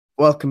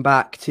Welcome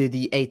back to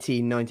the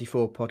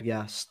 1894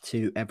 podcast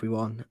to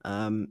everyone.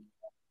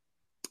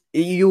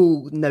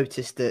 You'll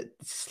notice that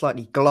it's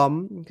slightly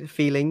glum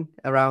feeling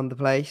around the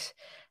place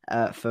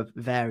for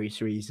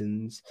various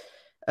reasons.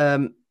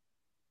 But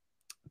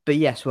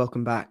yes,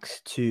 welcome back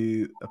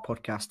to a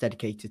podcast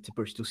dedicated to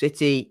Bristol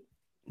City.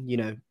 You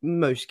know,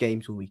 most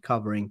games we'll be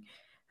covering,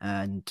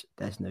 and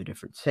there's no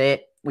difference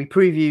here. We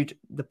previewed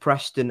the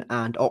Preston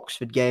and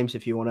Oxford games.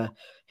 If you want to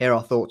hear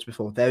our thoughts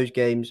before those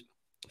games,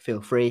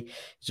 feel free.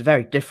 It's a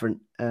very different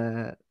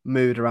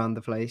mood around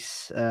the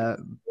place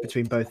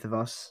between both of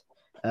us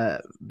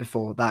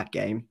before that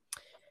game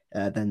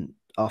than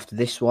after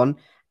this one.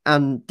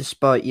 And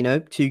despite,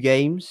 two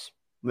games,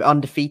 we're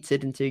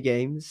undefeated in two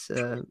games.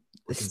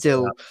 There's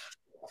still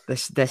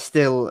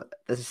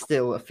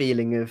a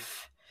feeling of,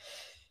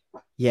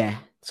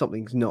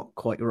 something's not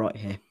quite right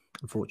here,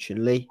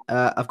 unfortunately.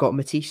 I've got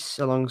Matisse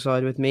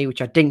alongside with me,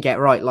 which I didn't get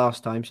right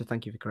last time, so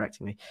thank you for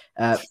correcting me.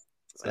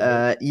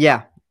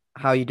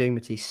 How are you doing,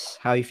 Matisse?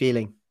 How are you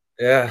feeling?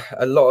 Yeah,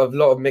 a lot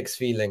of mixed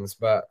feelings,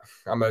 but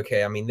I'm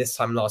okay. I mean, this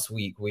time last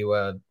week,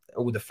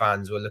 all the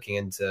fans were looking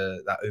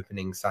into that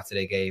opening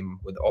Saturday game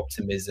with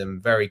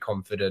optimism, very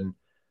confident.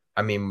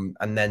 I mean,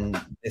 and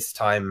then this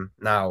time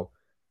now,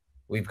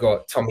 we've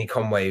got Tommy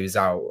Conway who's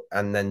out,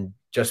 and then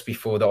just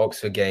before the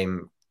Oxford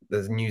game,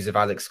 there's news of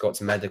Alex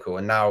Scott's medical,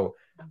 and now,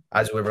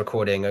 as we're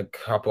recording a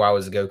couple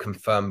hours ago,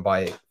 confirmed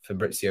by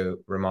Fabrizio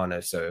Romano.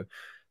 So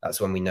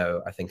that's when we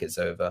know. I think it's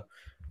over.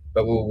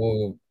 But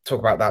we'll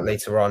talk about that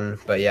later on.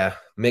 But yeah,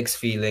 mixed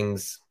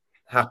feelings,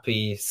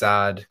 happy,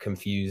 sad,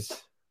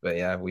 confused. But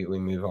yeah, we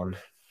move on.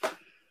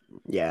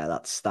 Yeah,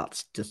 that's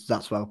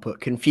well put.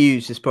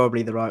 Confused is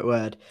probably the right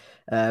word.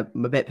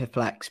 I'm a bit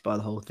perplexed by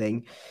the whole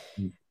thing.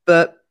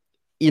 But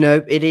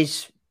it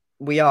is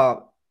we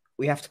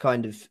have to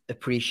kind of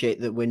appreciate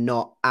that we're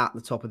not at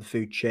the top of the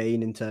food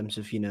chain in terms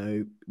of,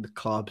 the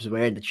clubs.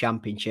 We're in the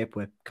championship.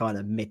 We're kind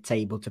of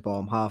mid-table to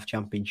bottom half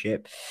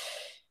championship.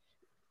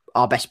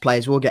 Our best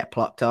players will get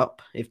plucked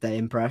up if they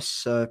impress.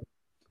 So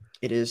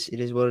it is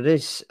what it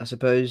is, I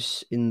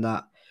suppose, in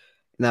that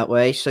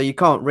way. So you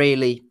can't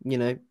really,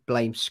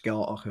 blame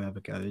Scott or whoever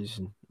goes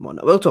and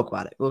whatnot. We'll talk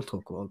about it. We'll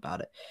talk all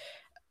about it.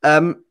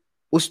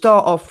 We'll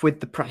start off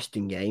with the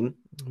Preston game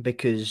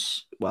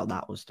because, well,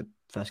 that was the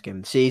first game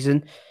of the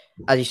season.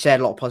 As you said,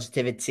 a lot of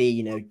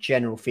positivity,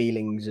 general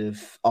feelings of,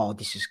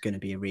 this is going to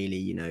be a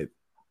really,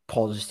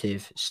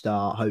 positive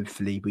start.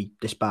 Hopefully we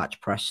dispatch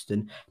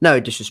Preston. No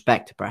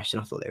disrespect to Preston.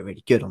 I thought they were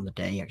really good on the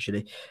day,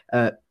 actually.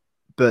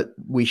 But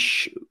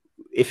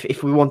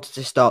if we wanted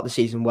to start the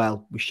season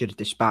well, we should have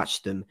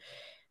dispatched them.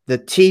 The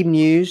team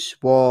news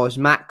was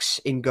Max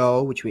in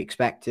goal, which we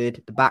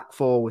expected. The back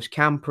four was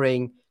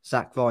Campering,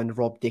 Zach Vine,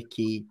 Rob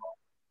Dickey,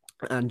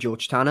 and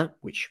George Tanner,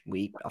 which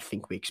I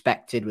think we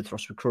expected with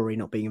Ross McCrory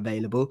not being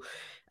available.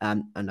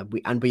 And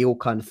we all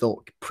kind of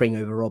thought Pring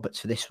over Roberts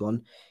for this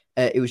one.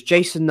 It was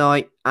Jason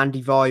Knight,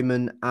 Andy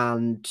Vyman,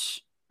 and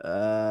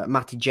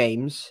Matty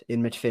James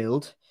in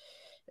midfield.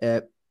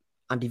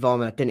 Andy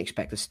Vyman, I didn't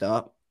expect to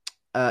start.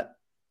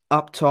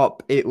 Up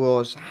top, it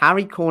was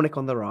Harry Cornick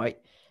on the right,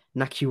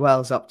 Naki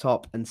Wells up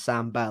top, and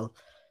Sam Bell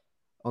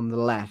on the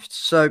left.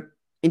 So,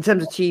 in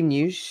terms of team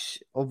news,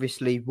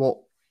 obviously, what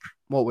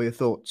were your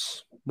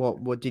thoughts?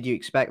 What did you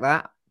expect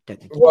that? Don't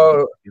think you did,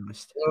 to be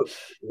honest.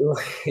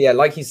 Yeah,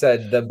 like you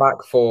said, the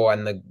back four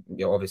and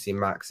obviously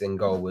Max in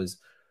goal was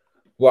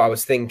what I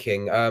was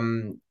thinking.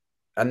 And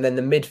then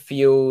the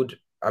midfield,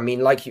 I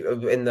mean, like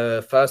in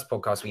the first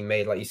podcast we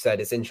made, like you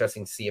said, it's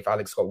interesting to see if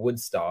Alex Scott would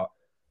start.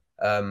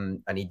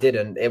 And he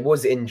didn't. It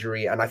was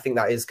injury, and I think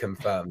that is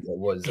confirmed. It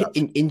was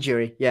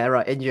injury. Yeah,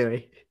 right,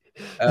 injury.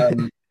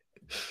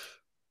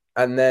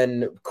 And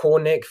then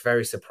Cornick,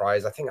 very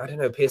surprised. I don't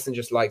know. Pearson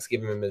just likes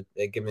giving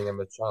him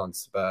a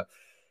chance, but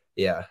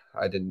yeah,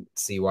 I didn't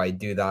see why he'd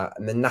do that.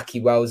 And then Naki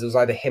Wells, it was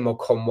either him or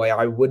Conway.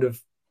 I would have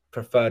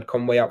preferred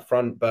Conway up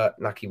front, but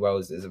Naki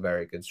Wells is a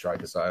very good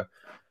striker, so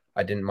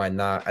I didn't mind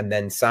that. And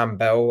then Sam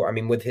Bell, I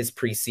mean, with his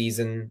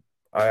preseason,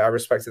 I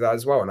respected that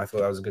as well, and I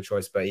thought that was a good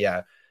choice. But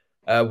yeah,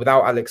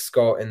 without Alex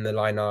Scott in the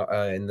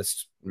lineup in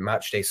the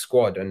match day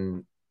squad,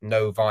 and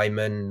no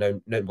Vyman,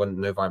 no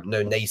Vyman,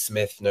 no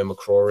Naismith, no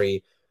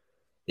McCrory.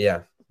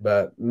 Yeah,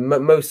 but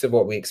most of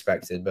what we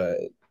expected, but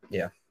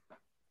yeah.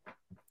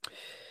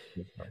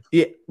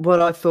 Yeah,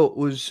 what I thought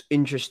was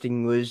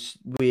interesting was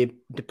we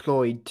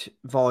deployed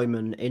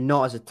Vyman in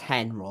not as a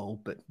 10 role,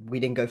 but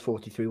we didn't go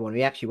 4-2-3-1.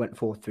 We actually went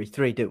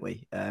 4-3-3, didn't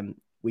we?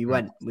 We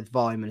went with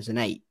Vyman as an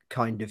 8,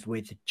 kind of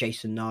with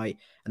Jason Knight,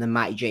 and then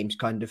Matty James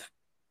kind of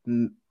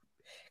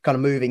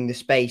moving the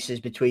spaces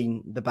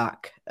between the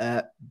back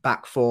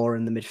four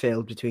and the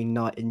midfield between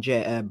Knight and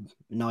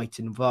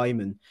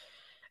Vyman.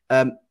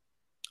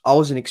 I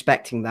wasn't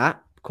expecting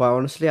that, quite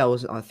honestly.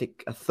 I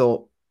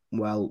thought,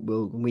 well,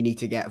 we need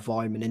to get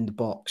Vyman in the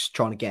box,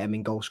 trying to get him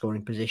in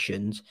goal-scoring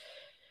positions.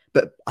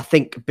 But I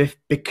think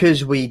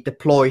because we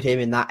deployed him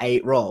in that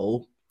 8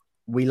 role,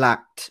 we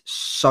lacked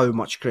so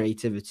much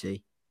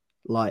creativity.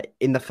 Like,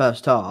 in the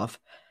first half,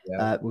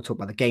 we'll talk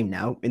about the game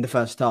now. In the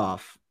first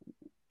half,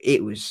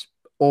 it was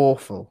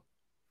awful.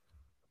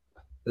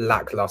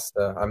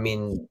 lackluster. I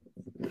mean,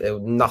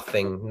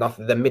 nothing.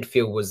 The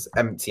midfield was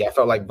empty. I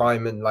felt like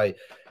Vyman, like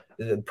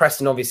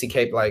Preston obviously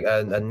kept like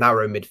a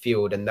narrow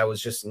midfield, and there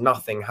was just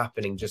nothing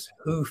happening, just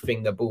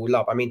hoofing the ball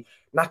up. I mean,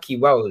 Naki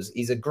Wells,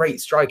 he's a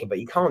great striker, but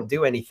he can't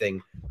do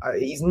anything.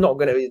 He's not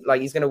gonna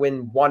he's gonna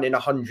win 1 in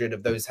 100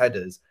 of those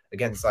headers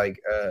against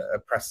like a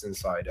Preston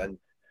side, and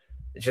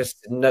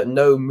just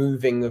no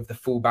moving of the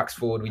fullbacks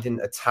forward. We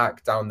didn't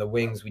attack down the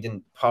wings. We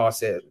didn't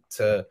pass it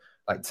to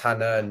like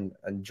Tanner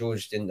and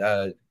George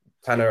didn't.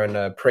 Tanner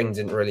and Pring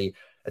didn't really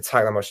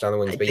attack that much down the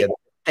wings, but yeah.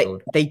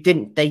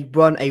 They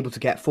weren't able to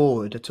get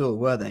forward at all,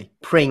 were they?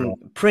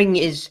 Pring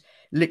is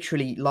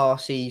literally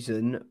last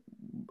season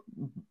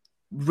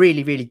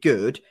really, really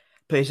good,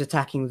 but his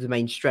attacking was the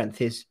main strength.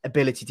 His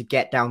ability to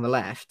get down the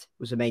left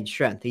was the main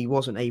strength. He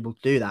wasn't able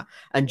to do that.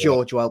 And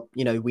George, well,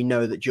 you know, we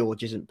know that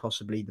George isn't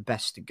possibly the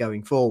best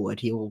going forward.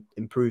 He'll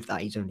improve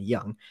that. He's only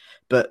young.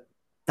 But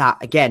that,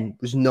 again,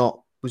 was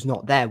not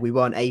there. We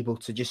weren't able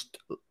to just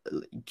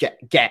get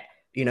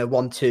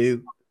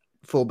 1-2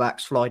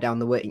 fullbacks fly down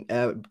the wing.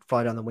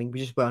 We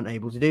just weren't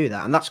able to do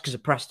that. And that's because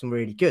of Preston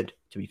really good,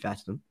 to be fair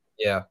to them.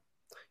 Yeah.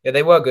 Yeah,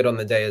 they were good on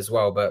the day as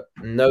well, but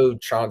no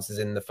chances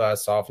in the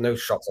first half, no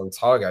shots on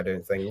target, I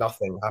don't think.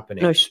 Nothing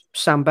happening. No,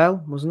 Sam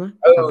Bell, wasn't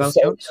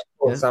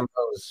there? Sam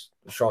Bell was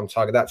shot on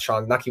target. That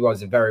chance, Naki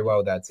was very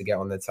well there to get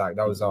on the attack.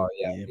 That was our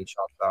only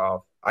chance that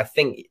half. I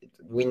think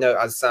we know,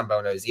 as Sam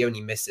Bell knows, he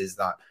only misses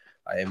that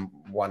in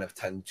 1 of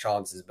 10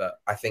 chances, but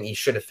I think he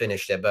should have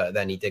finished it, but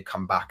then he did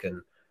come back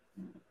and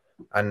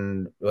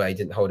well, he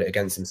didn't hold it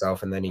against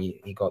himself, and then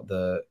he got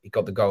the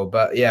goal.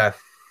 But yeah,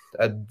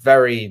 a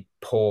very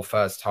poor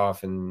first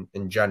half in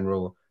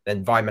general.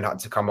 Then Vyman had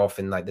to come off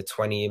in like the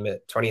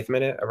 20th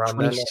minute, around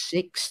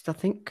 26th, I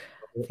think.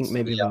 I think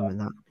maybe longer than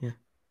that. Yeah.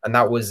 And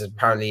that was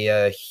apparently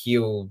a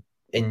heel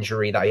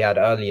injury that he had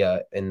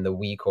earlier in the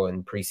week or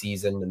in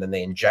preseason, and then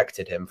they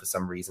injected him for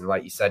some reason,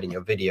 like you said in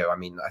your video. I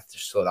mean, I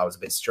just thought that was a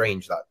bit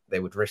strange that they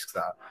would risk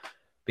that.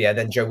 But yeah,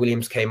 then Joe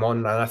Williams came on,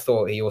 and I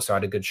thought he also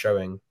had a good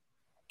showing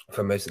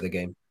for most of the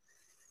game.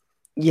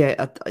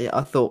 Yeah,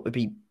 I thought it'd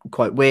be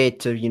quite weird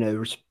to,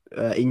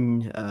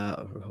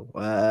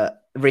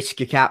 risk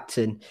your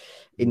captain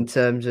in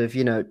terms of,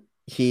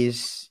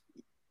 he's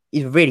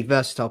a really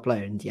versatile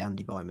player in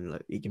Andy Vyman.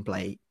 Look, he can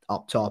play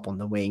up top on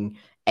the wing,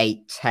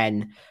 8,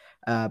 10.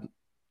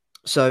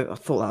 So I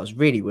thought that was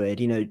really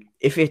weird.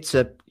 If it's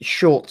a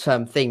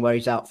short-term thing where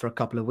he's out for a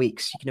couple of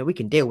weeks, we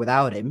can deal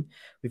without him.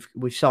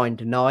 We've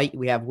signed Knight,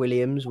 we have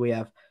Williams, we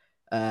have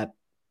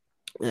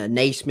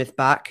Naismith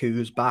back, who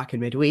was back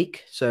in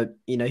midweek. So,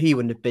 he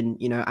wouldn't have been,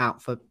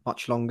 out for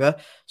much longer.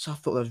 So I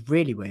thought that was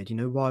really weird.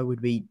 Why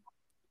would we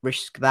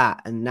risk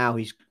that? And now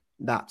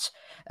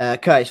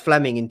Curtis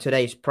Fleming in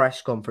today's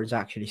press conference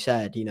actually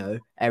said,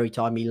 every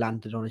time he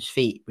landed on his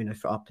feet,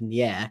 for up in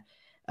the air,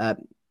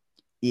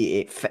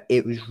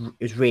 it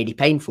was really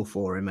painful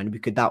for him, and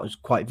that was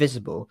quite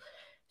visible.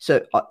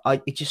 So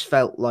it just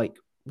felt like,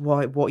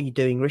 what are you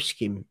doing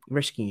risking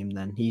him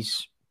then?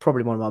 He's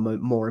probably one of my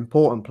more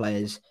important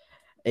players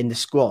in the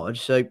squad.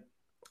 So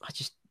I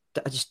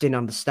just didn't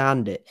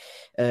understand it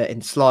in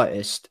the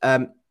slightest.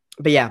 But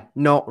yeah,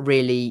 not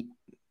really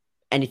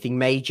anything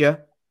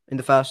major in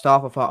the first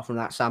half, apart from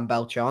that Sam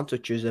Bell chance,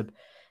 which was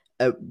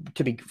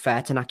to be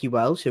fair to Naki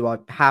Wells, who I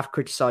have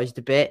criticised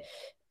a bit,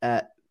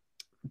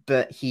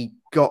 but he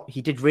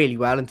did really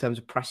well in terms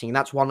of pressing, and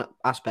that's one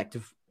aspect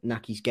of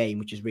Naki's game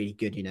which is really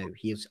good.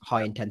 He is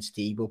high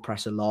intensity, he will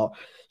press a lot.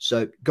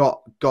 So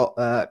got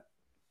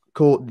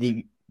caught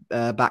the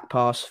back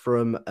pass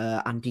from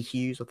Andy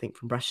Hughes, I think,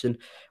 from Preston,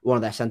 one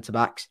of their centre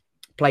backs,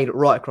 played it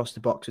right across the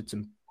box with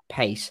some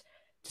pace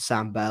to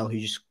Sam Bell, who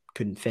just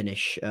couldn't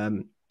finish. I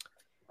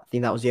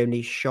think that was the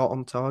only shot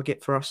on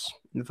target for us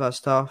in the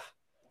first half.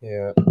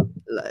 Yeah.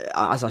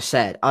 As I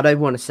said, I don't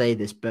want to say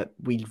this, but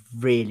we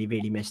really,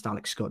 really missed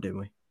Alex Scott, didn't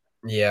we?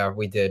 Yeah,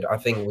 we did. I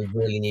think we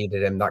really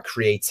needed him, that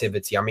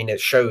creativity. I mean, it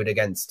showed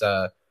against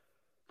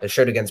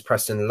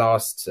Preston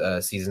last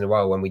season as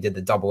well, when we did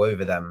the double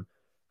over them,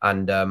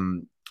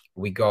 and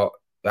we got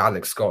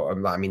Alex Scott.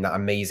 I mean, that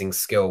amazing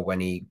skill when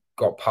he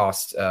got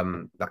past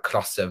that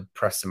cluster of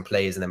Preston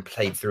players and then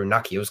played through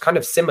Naki. It was kind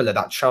of similar,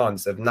 that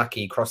chance of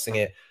Naki crossing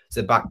it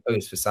to the back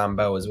post for Sam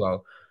Bell as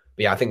well.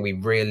 But yeah, I think we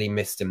really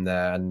missed him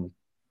there, and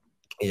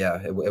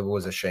yeah, it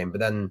was a shame. But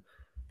then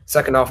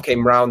second half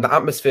came round. The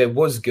atmosphere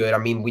was good. I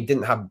mean, we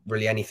didn't have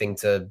really anything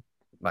to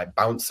like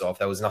bounce off.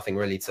 There was nothing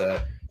really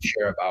to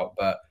cheer about.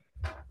 But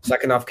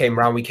second half came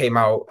round. We came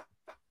out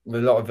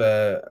with a lot of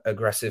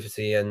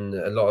aggressivity and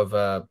a lot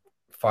of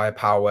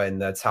firepower in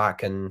the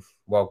attack. And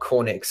well,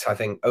 Cornick's, I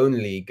think,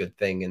 only good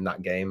thing in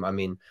that game. I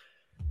mean,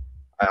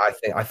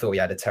 I thought he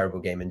had a terrible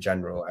game in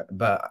general,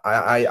 but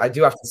I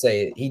do have to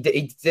say he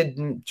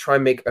didn't try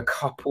and make a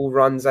couple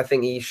runs. I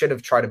think he should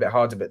have tried a bit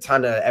harder. But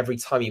Tanner, every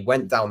time he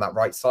went down that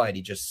right side,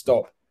 he just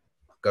stopped,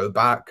 go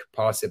back,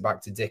 pass it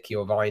back to Dickey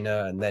or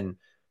Viner, and then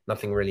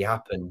nothing really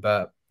happened.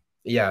 But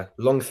yeah,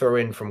 long throw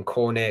in from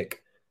Cornick,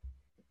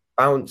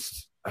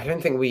 bounced I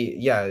don't think we.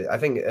 Yeah, I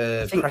think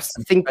I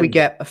Preston. think we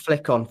get a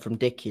flick on from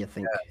Dickey. I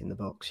think in the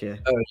box. Yeah.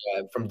 Oh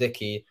yeah, from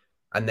Dickey,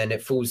 and then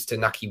it falls to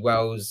Naki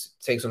Wells,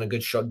 takes on a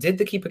good shot. Did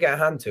the keeper get a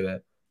hand to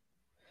it?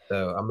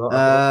 So I'm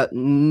not.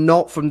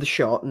 Not from the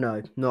shot.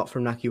 No, not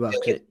from Naki Wells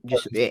because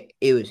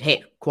it was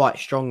hit quite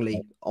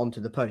strongly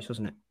onto the post,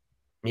 wasn't it?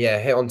 Yeah,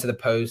 hit onto the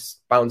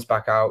post, bounce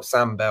back out.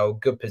 Sam Bell,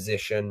 good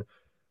position,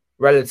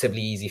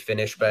 relatively easy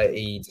finish, but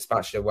he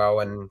dispatched it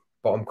well and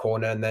bottom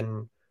corner. And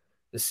then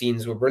the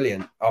scenes were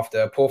brilliant.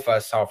 After a poor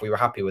first half, we were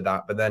happy with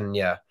that. But then,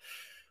 yeah,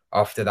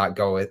 after that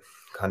goal, it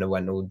kind of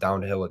went all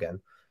downhill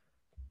again.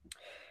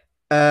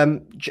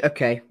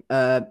 Okay.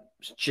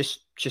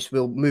 Just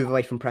we'll move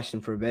away from Preston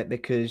for a bit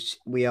because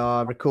we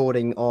are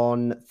recording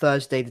on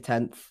Thursday the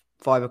 10th,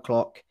 5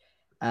 o'clock,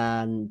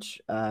 and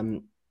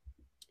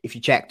if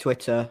you check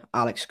Twitter,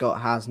 Alex Scott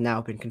has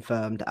now been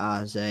confirmed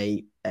as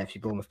a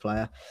FC Bournemouth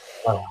player.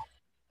 Oh.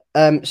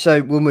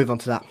 So we'll move on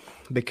to that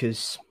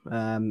because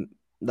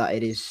that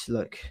it is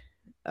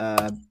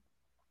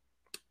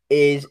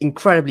is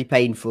incredibly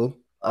painful.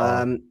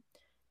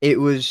 It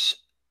was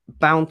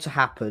bound to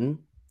happen.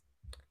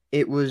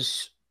 It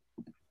was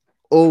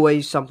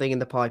always something in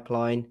the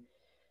pipeline,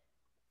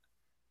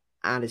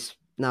 and it's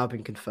now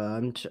been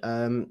confirmed.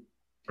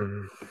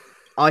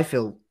 I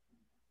feel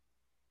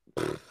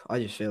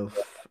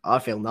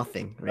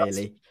nothing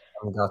really.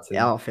 I'm gutted.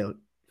 I feel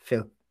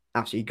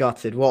absolutely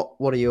gutted. What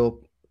are your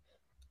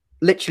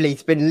literally?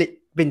 It's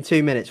been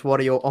 2 minutes. What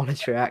are your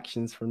honest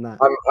reactions from that?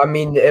 I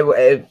mean,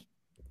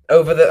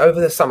 over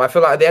the summer, I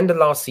feel like at the end of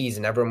last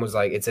season, everyone was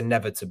like, it's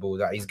inevitable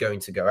that he's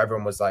going to go.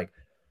 Everyone was like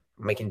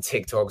making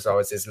TikToks. Oh,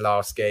 it's his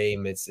last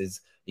game.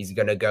 He's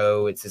gonna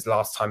go. It's his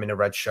last time in a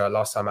red shirt.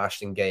 Last time at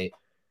Ashton Gate.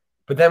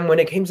 But then when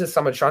it came to the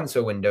summer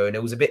transfer window and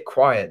it was a bit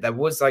quiet, there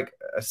was like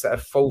a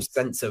false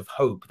sense of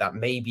hope that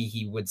maybe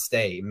he would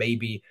stay.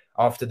 Maybe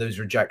after those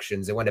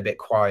rejections, it went a bit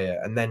quiet.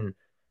 And then,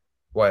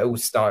 well, it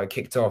all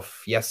kicked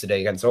off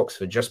yesterday against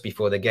Oxford just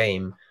before the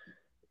game.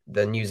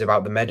 The news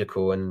about the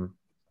medical and,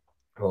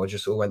 well, it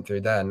just all went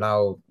through there.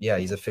 Now, yeah,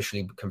 he's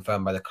officially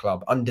confirmed by the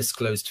club.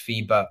 Undisclosed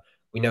fee, but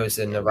we know it's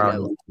in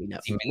around we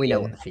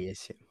know what the fee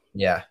is.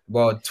 Yeah,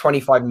 well,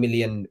 25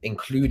 million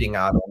including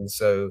add-ons.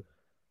 So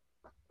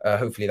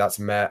hopefully that's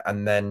met.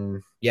 And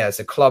then, yeah, it's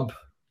a club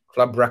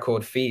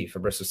record fee for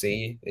Bristol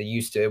City.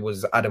 It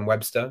was Adam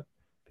Webster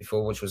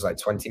before, which was like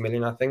 20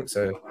 million, I think.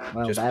 So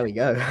there we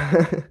go.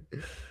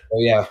 Oh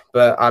yeah,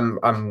 but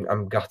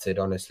I'm gutted,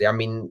 honestly. I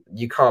mean,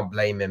 you can't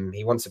blame him.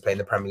 He wants to play in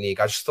the Premier League.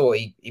 I just thought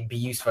he'd be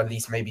useful at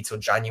least maybe till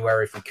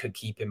January if we could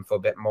keep him for a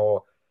bit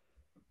more.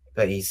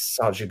 But he's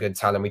such a good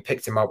talent. We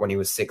picked him up when he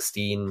was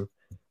 16,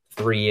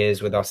 3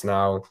 years with us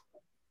now.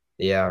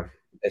 Yeah,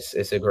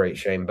 it's a great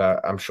shame,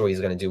 but I'm sure he's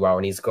going to do well.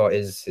 And he's got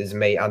his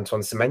mate Antoine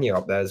Semenyo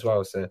up there as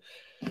well, so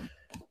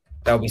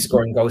they'll be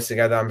scoring goals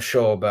together, I'm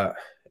sure. But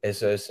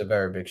it's a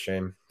very big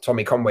shame.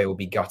 Tommy Conway will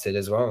be gutted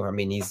as well. I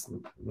mean, he's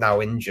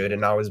now injured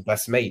and now his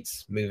best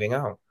mate's moving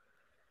out.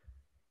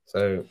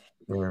 So,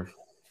 yeah.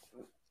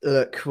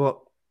 Look,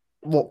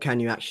 what can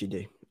you actually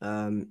do?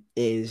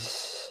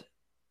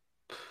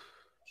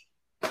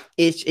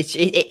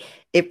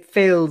 It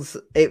feels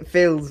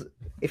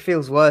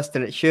worse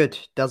than it should,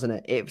 doesn't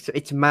it?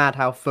 It's mad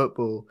how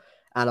football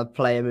and a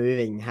player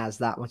moving has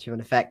that much of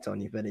an effect on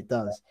you, but it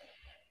does.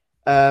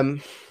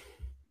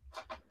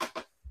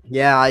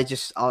 Yeah,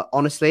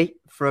 honestly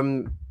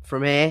from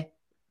here,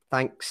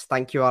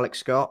 thank you, Alex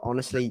Scott.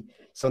 Honestly,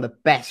 some of the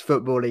best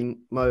footballing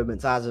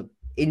moments as an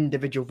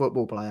individual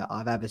football player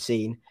I've ever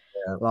seen.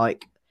 Yeah.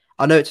 Like,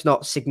 I know it's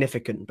not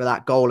significant, but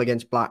that goal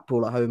against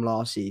Blackpool at home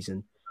last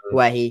season,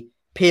 where he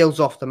peels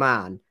off the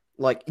man,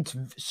 like, it's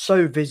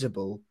so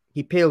visible.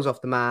 He peels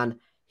off the man,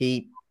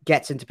 he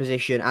gets into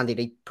position, and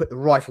he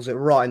rifles it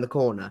right in the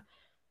corner.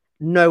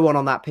 No one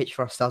on that pitch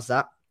for us does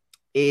that.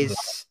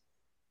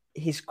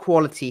 His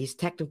quality, his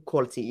technical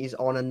quality is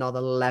on another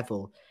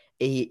level.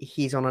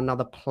 He's on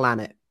another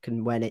planet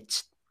when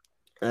it's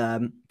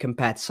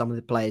compared to some of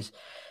the players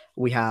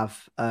we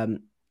have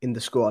in the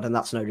squad. And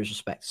that's no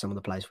disrespect to some of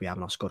the players we have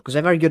in our squad because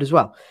they're very good as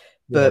well.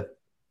 Yeah. But,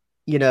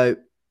 you know,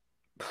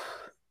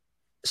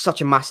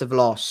 such a massive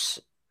loss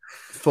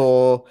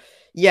for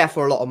a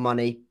lot of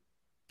money,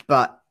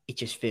 but it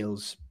just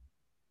feels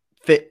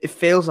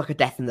like a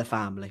death in the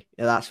family.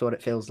 That's what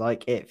it feels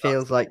like. It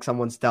feels like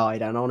someone's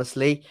died. And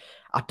honestly,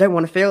 I don't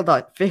want to feel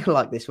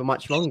like this for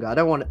much longer. I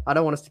don't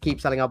want us to keep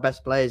selling our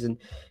best players and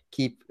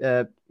keep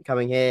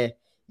coming here,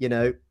 you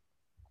know,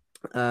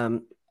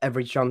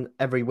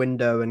 every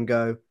window and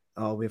go,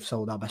 oh, we've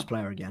sold our best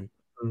player again.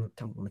 I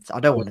don't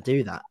want to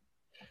do that.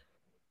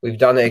 We've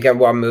done it again.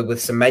 Well, with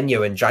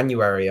Semenyo in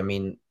January. I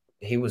mean,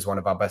 he was one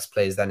of our best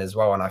players then as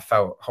well, and I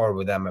felt horrible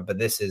with them. But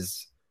this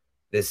is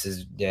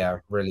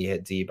really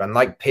hit deep. And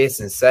like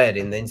Pearson said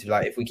in the interview,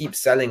 like if we keep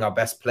selling our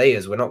best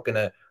players, we're not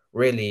gonna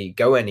really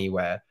go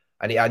anywhere.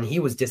 And he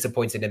was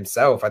disappointed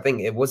himself. I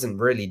think it wasn't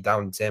really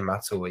down to him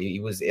at all.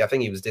 I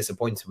think he was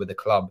disappointed with the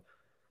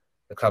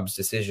club's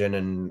decision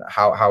and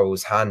how it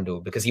was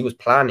handled because he was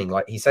planning,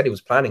 like he said, he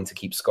was planning to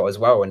keep Scott as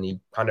well, and he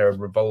kind of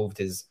revolved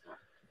his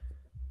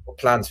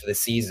plans for the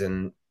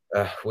season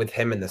with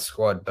him in the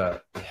squad,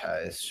 but yeah,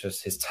 it's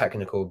just his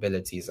technical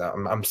abilities.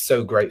 I'm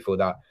so grateful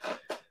that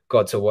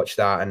got to watch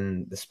that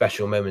and the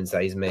special moments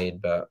that he's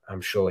made. But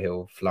I'm sure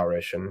he'll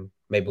flourish, and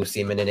maybe we'll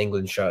see him in an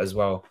England shirt as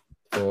well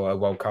for a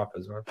World Cup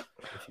as well.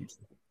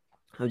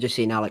 I've just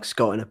seen Alex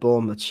Scott in a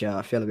Bournemouth shirt.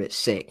 I feel a bit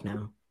sick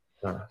now.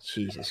 Oh.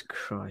 Jesus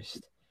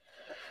Christ.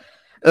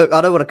 Look,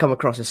 I don't want to come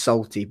across as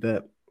salty,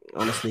 but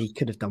honestly, he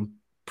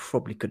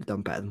probably could have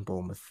done better than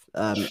Bournemouth.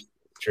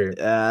 True.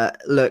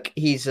 Look,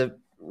 he's a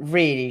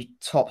really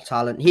top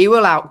talent. He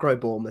will outgrow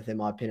Bournemouth, in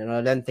my opinion.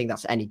 I don't think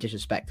that's any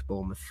disrespect to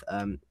Bournemouth.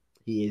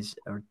 He is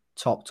a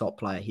top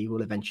player. He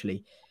will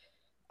eventually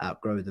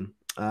outgrow them.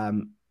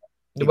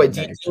 Wait,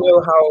 do you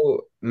know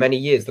how many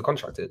years the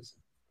contract is?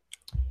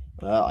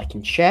 I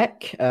can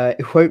check.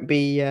 It won't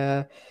be.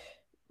 I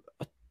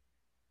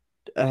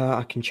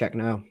can check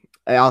now.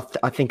 I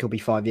think it'll be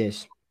 5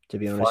 years, to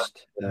be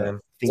honest.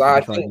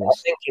 I think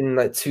in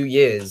like 2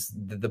 years,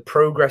 the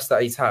progress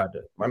that he's had.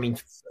 I mean,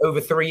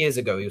 over 3 years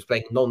ago, he was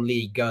playing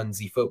non-league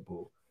Guernsey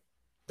football.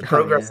 The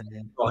progress,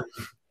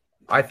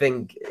 I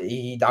think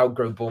he'd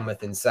outgrow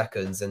Bournemouth in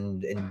seconds,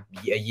 and in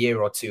a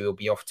year or two, he'll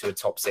be off to a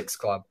top 6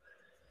 club.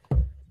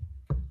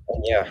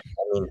 And yeah,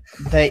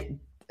 I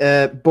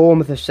mean,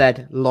 Bournemouth have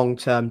said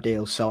long-term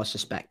deal, so I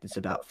suspect it's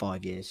about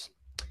 5 years.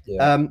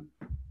 Yeah.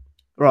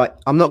 Right,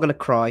 I'm not going to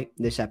cry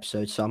this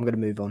episode, so I'm going to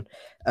move on.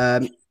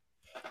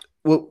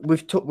 Well,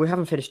 we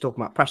haven't finished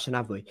talking about Preston,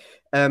 have we?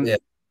 Yeah.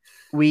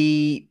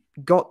 We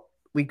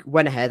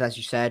went ahead, as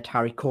you said,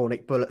 Harry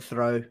Cornick bullet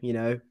throw. You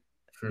know,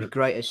 the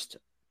greatest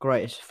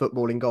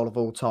footballing goal of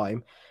all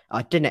time.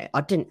 I didn't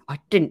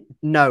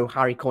know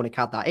Harry Cornick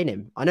had that in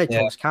him. I know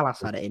Thomas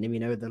Callas had it in him, you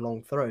know, the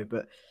long throw,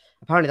 but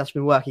apparently that's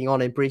been working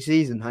on in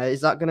pre-season.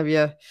 Is that going to be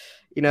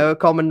a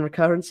common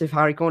recurrence if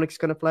Harry Cornick's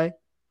going to play?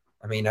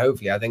 I mean,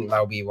 hopefully, I think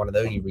that'll be one of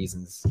the only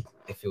reasons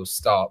if he'll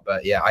start.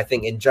 But yeah, I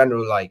think in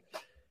general, like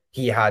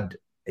he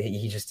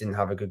just didn't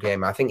have a good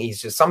game. I think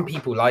he's just, some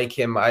people like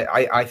him.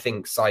 I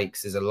think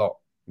Sykes is a lot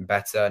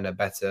better and a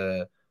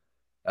better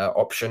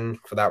option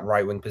for that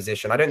right wing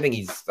position. I don't think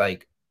he's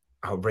like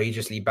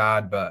outrageously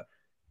bad, but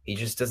he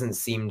just doesn't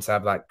seem to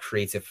have that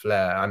creative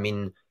flair. I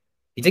mean,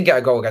 he did get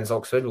a goal against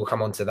Oxford. We'll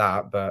come on to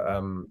that,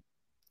 but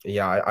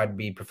yeah, I'd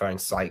be preferring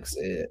Sykes,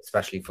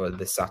 especially for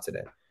this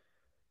Saturday.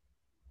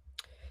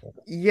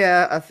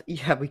 Yeah,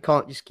 we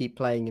can't just keep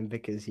playing him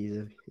because he's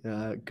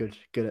a good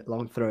at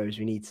long throws.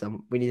 We need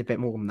a bit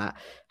more than that,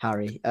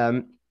 Harry.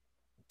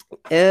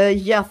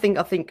 Yeah, I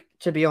think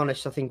to be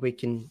honest, I think we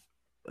can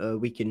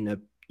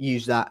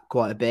use that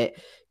quite a bit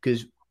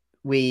because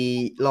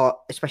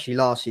especially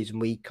last season,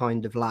 we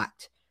kind of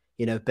lacked,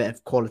 a bit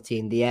of quality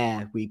in the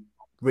air. We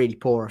really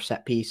poor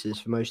set pieces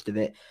for most of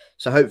it.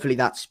 So hopefully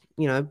that's,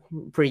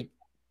 pretty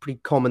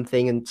common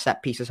thing, and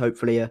set pieces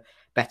hopefully are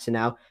better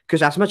now,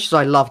 because as much as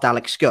I loved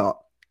Alex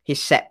Scott,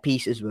 his set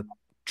pieces were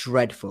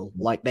dreadful.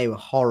 Like, they were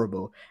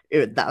horrible.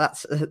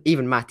 That's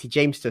even Matty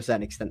James to a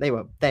certain extent. They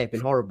have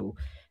been horrible.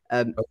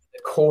 The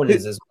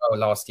corners as well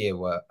last year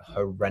were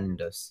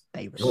horrendous.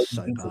 They were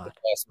so bad. The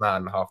first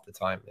man half the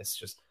time. It's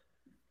just.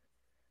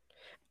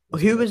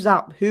 Who was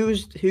that? Who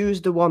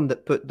was the one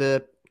that put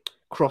the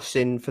cross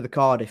in for the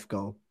Cardiff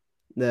goal?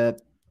 The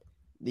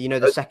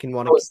second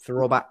one for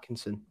Rob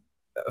Atkinson.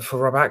 For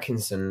Rob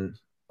Atkinson.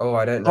 Oh,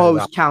 I don't know. Oh, it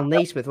was Cal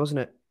Naismith, wasn't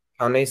it?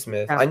 Cal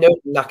Naismith. I know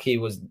Naki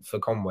was for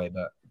Conway,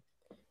 but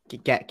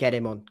get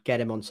him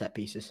on set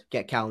pieces.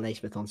 Get Cal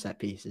Naismith on set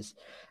pieces.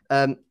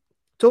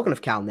 Talking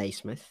of Cal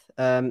Naismith,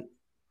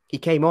 he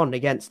came on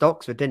against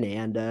Oxford, didn't he?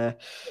 And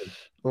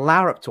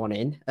larruped one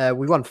in.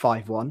 We won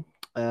 5-1.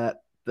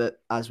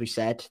 But as we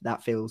said,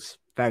 that feels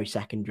very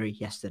secondary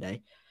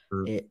yesterday.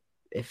 It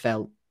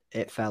felt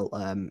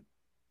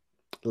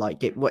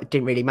like it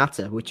didn't really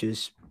matter, which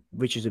was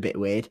a bit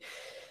weird.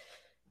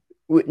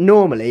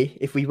 Normally,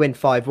 if we win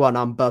 5-1,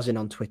 I'm buzzing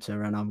on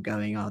Twitter and I'm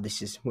going, "Oh,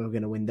 we're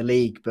going to win the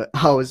league." But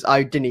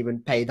I didn't even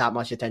pay that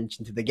much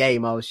attention to the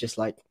game. I was just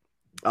like,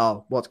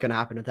 "Oh, what's going to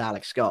happen with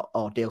Alex Scott?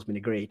 Oh, deal's been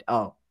agreed.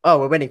 Oh,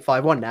 we're winning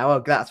 5-1 now.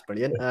 Oh, that's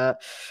brilliant."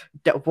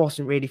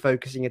 Wasn't really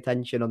focusing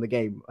attention on the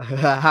game.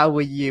 How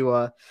were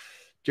you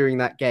during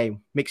that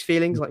game? Mixed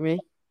feelings, like me?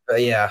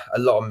 Yeah, a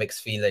lot of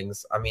mixed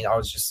feelings. I mean, I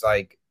was just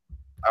like,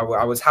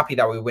 I was happy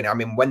that we win. I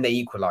mean, when they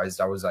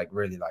equalized, I was like,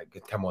 really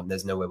like, come on,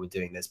 there's no way we're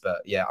doing this. But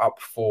yeah, up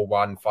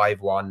 4-1,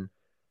 5-1.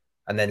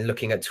 And then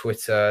looking at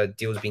Twitter,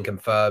 deal's been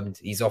confirmed.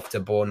 He's off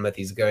to Bournemouth.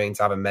 He's going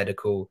to have a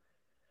medical.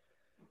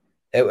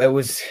 It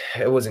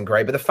wasn't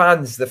great. But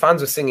the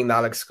fans were singing the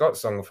Alex Scott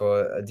song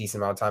for a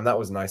decent amount of time. That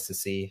was nice to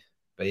see.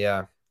 But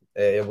yeah,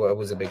 it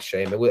was a big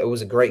shame. It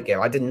was a great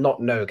game. I did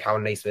not know Cal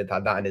Naismith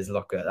had that in his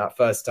locker, that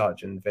first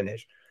touch and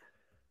finish.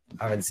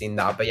 I haven't seen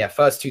that. But yeah,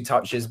 first 2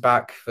 touches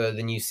back for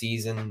the new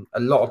season. A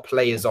lot of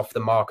players off the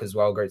mark as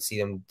well. Great to see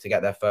them to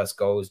get their first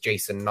goals.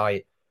 Jason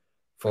Knight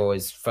for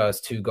his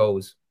first 2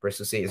 goals,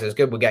 Bristol City. So it's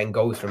good we're getting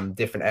goals from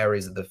different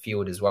areas of the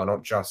field as well,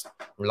 not just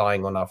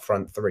relying on our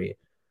front 3.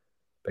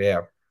 But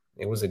yeah,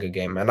 it was a good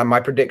game. And my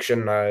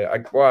prediction, I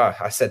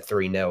said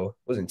 3-0.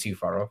 Wasn't too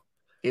far off.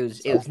 It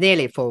was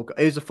nearly a 4.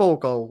 It was a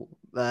 4-goal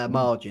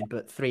margin,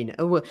 but 3-0.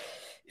 Oh, well,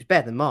 it's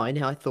better than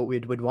mine. I thought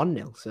we'd win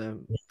 1-0. So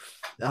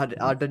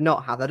I did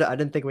not have. I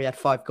didn't think we had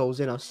 5 goals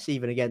in us,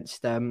 even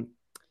against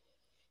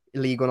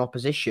League One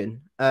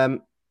opposition.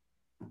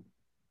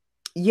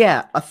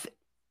 Yeah,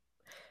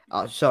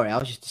 sorry, I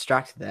was just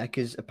distracted there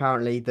because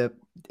apparently the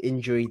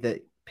injury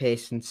that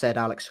Pearson said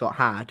Alex Scott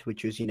had,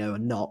 which was, a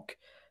knock,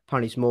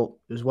 apparently it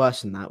was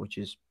worse than that, which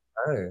is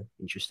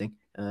interesting.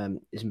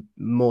 Is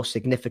more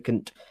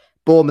significant.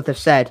 Bournemouth have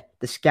said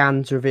the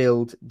scans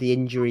revealed the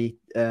injury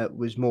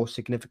was more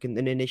significant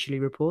than initially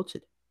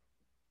reported.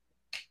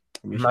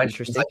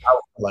 Interesting.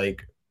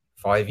 Like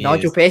 5 years.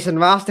 Nigel Pearson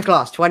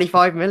masterclass,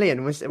 25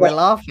 million. We're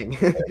laughing.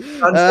 We're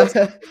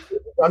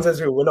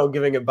not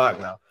giving it back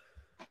now.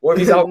 What if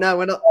he's out? No,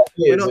 we're not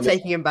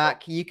taking him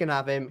back. You can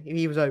have him.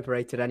 He was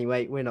overrated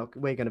anyway. We're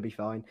going to be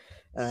fine.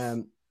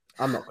 I'm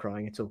not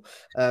crying at all.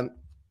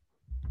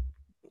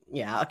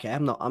 Yeah, okay.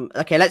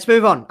 Okay, let's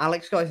move on.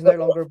 Alex Scott is no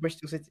longer a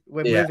Bristol City.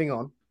 We're moving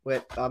on.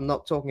 I'm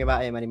not talking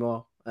about him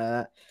anymore.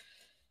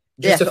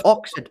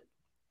 Oxford.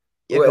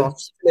 Yeah, go on.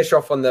 Finish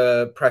off on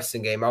the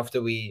Preston game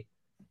after we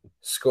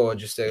scored,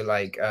 just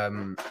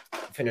to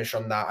finish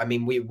on that. I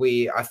mean,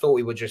 I thought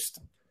we were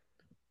just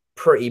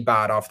pretty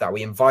bad after that.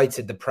 We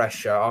invited the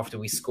pressure after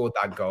we scored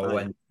that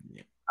goal,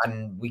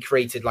 and we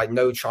created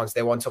no chance.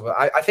 They were on top of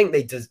it. I think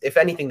if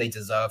anything, they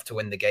deserve to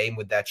win the game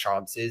with their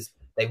chances.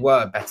 They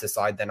were a better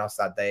side than us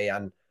that day,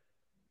 and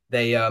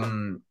they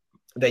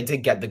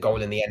did get the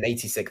goal in the end,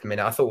 86th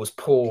minute. I thought it was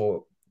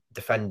poor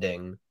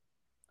defending,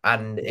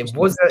 and it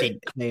was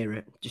didn't clear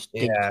it. Just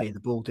didn't clear the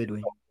ball, did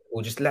we?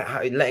 Or just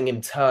letting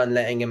him turn,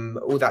 letting him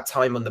all that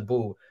time on the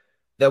ball.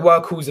 There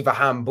were calls of a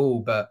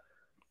handball, but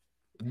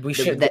we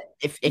should.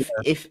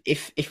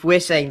 If we're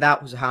saying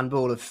that was a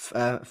handball of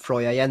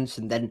Froya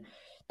Jensen, then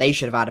they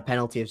should have had a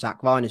penalty of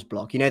Zach Viner's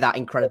block. That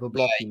incredible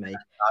block he made.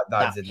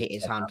 That hit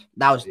his hand.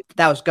 That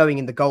was going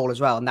in the goal as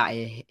well, and that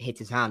hit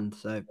his hand.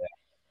 So,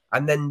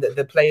 and then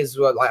the players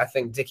were I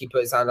think Dickey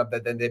put his hand up,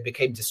 then they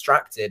became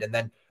distracted, and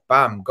then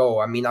bam, goal.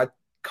 I mean, I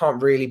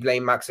can't really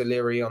blame Max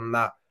O'Leary on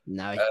that.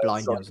 No, he's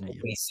blind, doesn't he?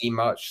 We see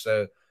much.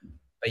 So,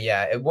 but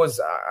yeah, it was.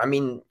 I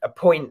mean, a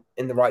point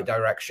in the right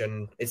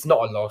direction. It's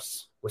not a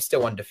loss. We're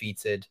still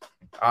undefeated.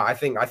 I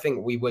think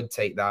we would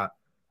take that.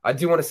 I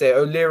do want to say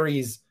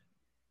O'Leary's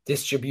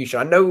distribution.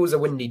 I know it was a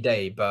windy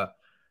day, but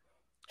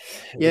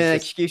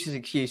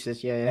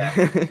excuses. Yeah.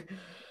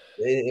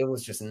 it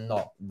was just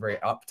not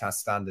very up to our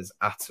standards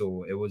at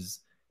all. It was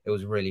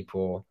really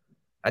poor,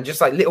 and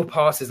just little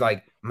passes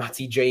like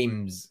Matty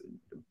James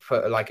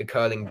put a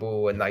curling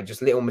ball, and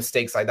just little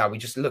mistakes like that. We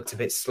just looked a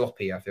bit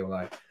sloppy, I feel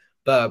like.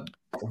 But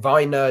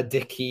Viner,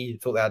 Dickey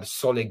thought they had a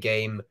solid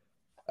game.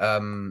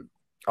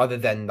 Other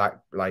than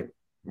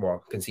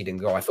conceding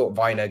the goal, I thought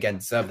Viner again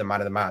deserved the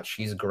man of the match.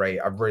 He's great.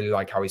 I really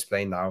like how he's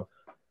playing now.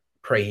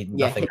 Pray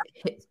nothing.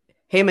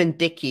 Him and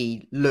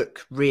Dickey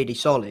look really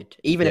solid.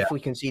 Even if we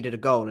conceded a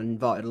goal and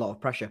invited a lot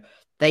of pressure,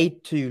 they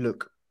two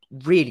look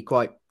really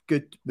quite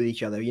good with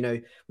each other.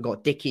 We've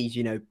got Dickey's,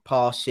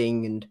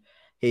 passing and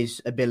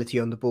his ability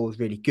on the ball is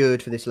really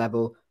good for this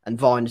level, and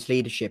Viner's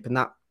leadership, and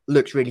that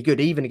looks really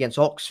good. Even against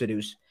Oxford,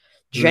 who's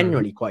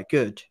generally quite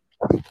good.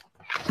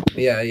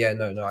 Yeah,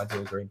 no, I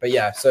do agree. But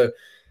yeah, so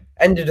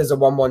ended as a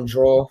 1-1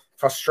 draw.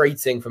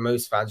 Frustrating for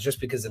most fans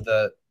just because of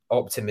the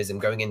optimism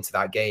going into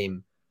that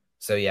game.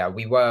 So yeah,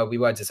 we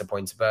were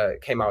disappointed, but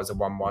it came out as a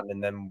 1-1,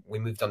 and then we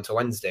moved on to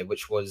Wednesday,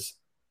 which was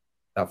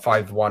that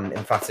 5-1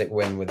 emphatic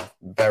win with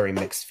very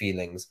mixed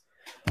feelings.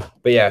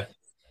 But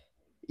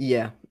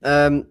yeah.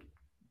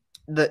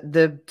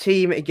 The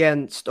team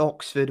against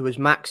Oxford was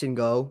Max in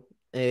goal.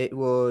 It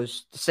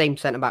was the same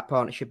centre-back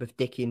partnership of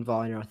Dickey and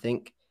Viner, I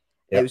think.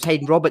 Yep. It was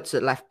Hayden Roberts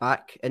at left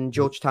back and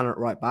George Tanner at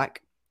right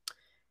back.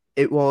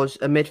 It was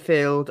a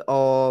midfield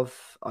of,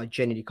 I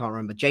genuinely can't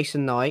remember,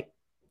 Jason Knight,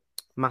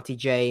 Matty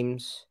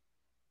James.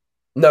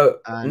 No,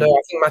 I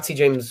think Matty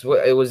James,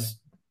 it was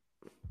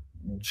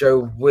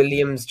Joe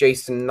Williams,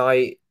 Jason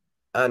Knight,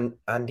 and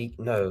Andy.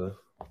 No.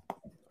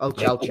 I'll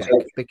check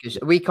because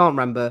we can't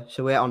remember,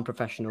 so we're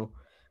unprofessional.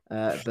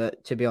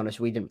 But to be honest,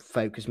 we didn't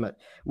focus much.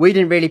 We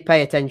didn't really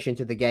pay attention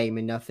to the game,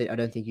 and I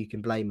don't think you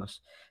can blame us.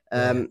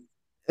 So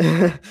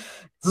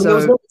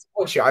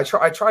watch it. I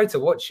tried to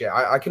watch it.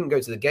 I couldn't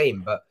go to the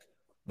game, but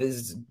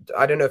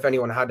I don't know if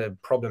anyone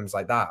had problems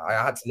like that. I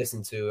had to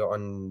listen to it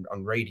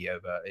on radio,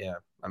 but yeah,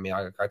 I mean,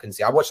 I couldn't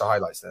see. I watched the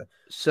highlights there.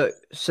 So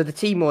the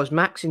team was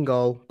Max in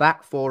goal,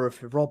 back four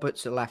of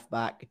Roberts at left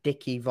back,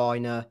 Dickey,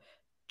 Viner,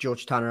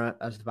 George Tanner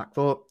as the back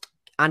four,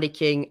 Andy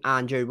King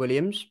and Joe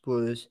Williams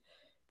was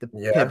the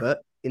pivot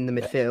in the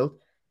midfield.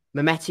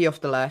 Mehmeti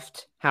off the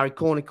left. Harry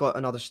Cornick got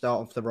another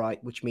start off the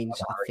right, which means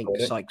I think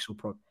Sykes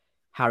will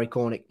Harry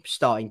Cornick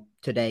starting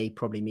today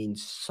probably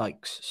means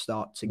Sykes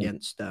starts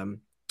against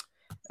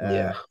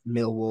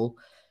Millwall.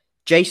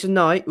 Jason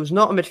Knight was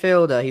not a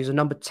midfielder. He was a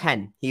number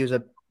 10. He was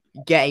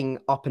getting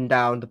up and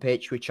down the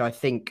pitch, which I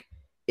think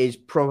is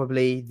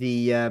probably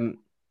the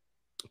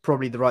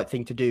right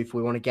thing to do if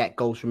we want to get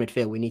goals from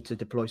midfield. We need to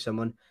deploy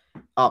someone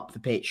up the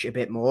pitch a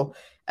bit more.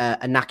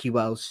 And Naki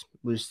Wells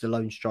was the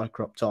lone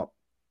striker up top.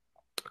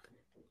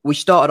 we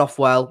started off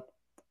well.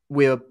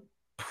 We were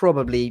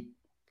probably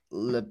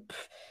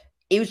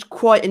it was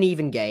quite an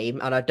even game,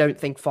 and I don't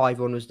think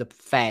 5-1 was the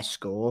fair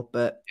score,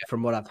 but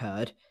from what I've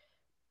heard.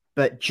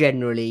 But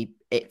generally,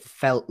 it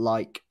felt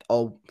like,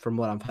 from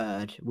what I've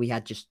heard, we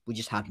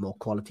just had more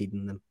quality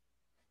than them.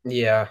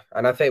 Yeah,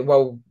 and I think,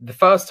 well, the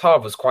first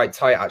half was quite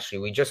tight, actually.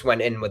 We just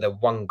went in with a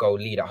 1-goal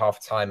lead at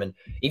half time, and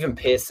even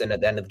Pearson at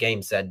the end of the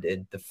game said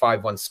the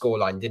 5-1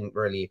 scoreline didn't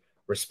really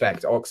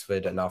respect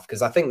Oxford enough,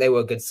 because I think they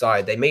were a good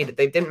side. They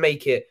didn't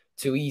make it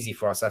too easy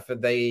for us. I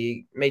think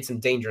they made some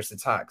dangerous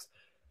attacks.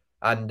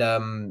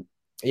 And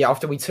yeah,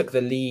 after we took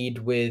the lead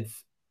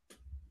with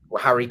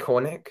Harry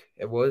Cornick,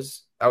 that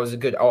was a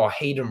good. Oh,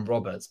 Hayden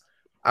Roberts,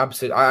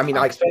 absolutely. I mean,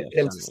 I expected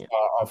him to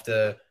start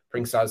after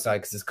Prince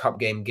Southside because his cup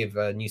game give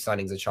new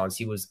signings a chance.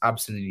 He was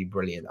absolutely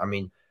brilliant. I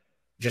mean,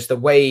 just the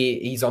way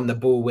he's on the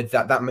ball with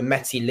that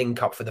Mehmeti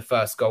link up for the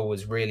first goal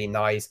was really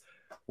nice.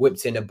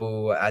 Whipped in a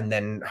ball, and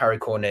then Harry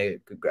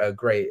Cornick, a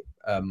great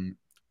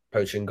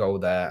poaching goal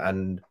there,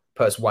 and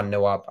put us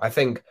 1-0 up. I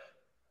think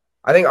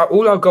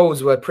all our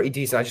goals were pretty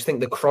decent. I just think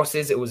the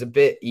crosses, it was a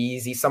bit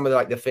easy. Some of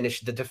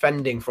the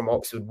defending from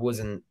Oxford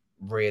wasn't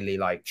really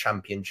like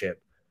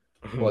championship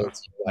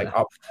quality,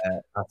 up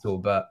there at all.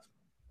 But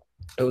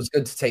it was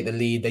good to take the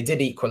lead. They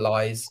did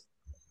equalise.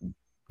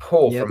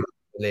 Poor from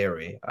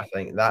Leary, I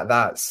think.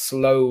 That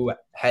slow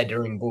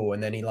headering ball,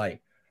 and then he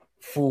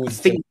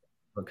falls.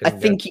 I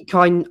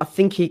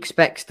think he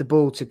expects the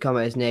ball to come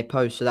at his near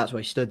post, so that's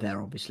why he stood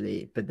there,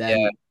 obviously. But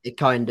then it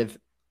kind of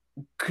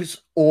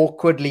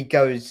awkwardly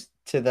goes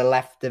to the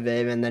left of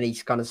him, and then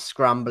he's kind of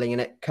scrambling,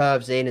 and it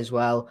curves in as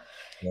well.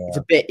 Yeah.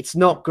 It's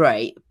not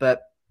great,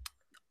 but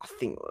I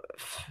think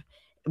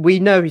we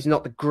know he's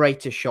not the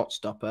greatest shot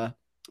stopper,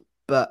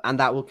 and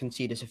that will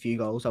concede us a few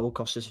goals. That will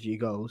cost us a few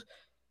goals.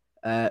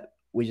 We're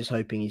just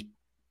hoping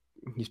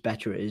he's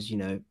better at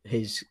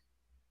his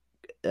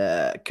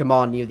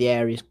commanding of the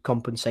areas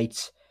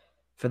compensates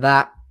for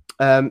that.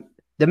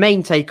 The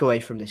main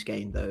takeaway from this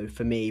game, though,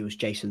 for me, was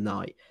Jason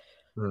Knight.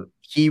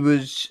 He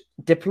was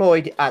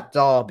deployed at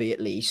Derby, at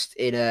least,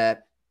 in a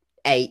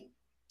 8,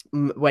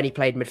 when he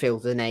played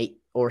midfield, an 8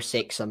 or a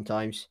 6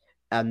 sometimes.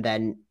 And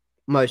then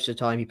most of the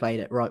time he played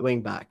at right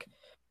wing back.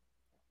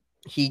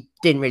 He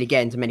didn't really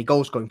get into many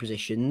goal scoring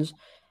positions.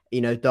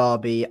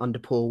 Derby under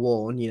Paul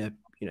Warne,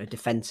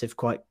 defensive,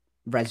 quite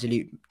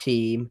resolute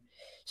team.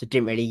 So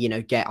didn't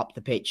really, get up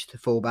the pitch to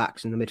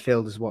fullbacks and the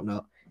midfielders and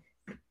whatnot.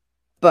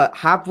 But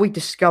have we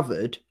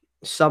discovered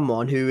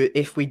someone who,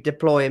 if we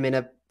deploy him in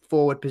a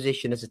forward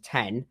position as a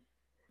 10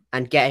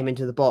 and get him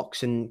into the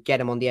box and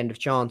get him on the end of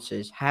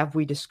chances, have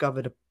we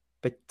discovered a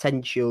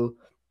potential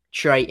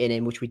trait in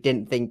him which we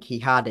didn't think he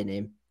had in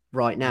him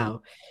right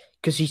now?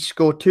 Because he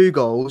scored 2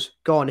 goals,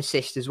 got an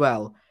assist as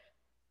well.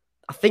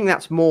 I think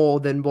that's more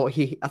than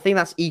I think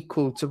that's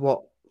equal to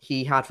what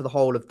he had for the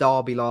whole of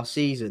Derby last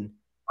season.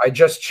 I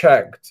just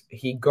checked.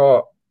 He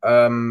got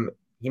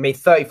he made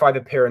 35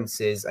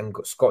 appearances and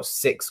got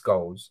 6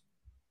 goals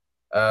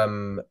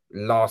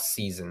last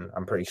season,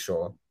 I'm pretty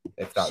sure,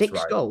 if that's 6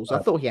 right. goals? I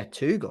thought he had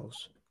 2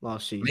 goals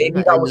last season.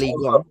 Maybe that was League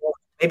One.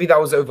 Maybe that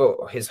was over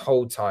his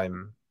whole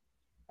time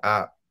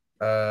at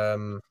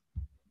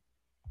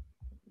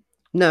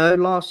No,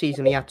 last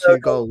season he had 2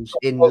 goals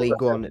in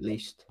League One at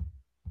least.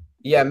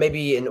 Yeah,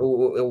 maybe in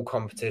all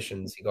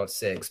competitions he got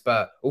 6,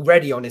 but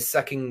already on his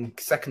second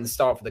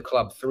start for the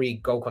club, 3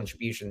 goal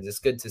contributions. It's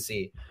good to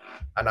see,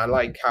 and I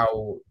like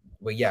how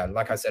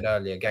like I said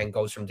earlier, getting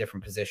goals from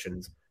different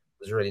positions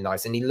was really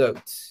nice, and he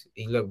looked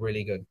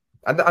really good,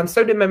 and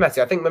so did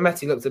Mehmeti. I think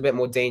Mehmeti looked a bit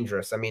more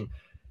dangerous. I mean,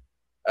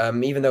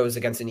 even though it was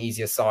against an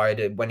easier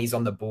side, when he's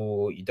on the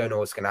ball, you don't know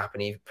what's going to happen.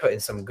 He put in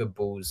some good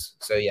balls,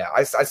 so yeah,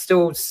 I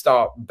still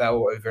start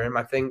Bell over him,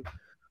 I think,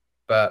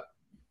 but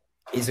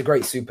he's a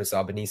great super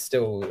sub, and he's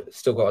still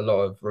got a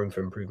lot of room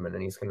for improvement,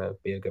 and he's going to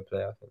be a good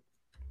player, I think.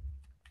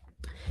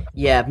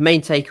 Yeah,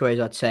 main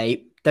takeaways, I'd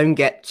say, don't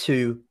get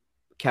too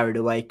carried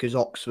away because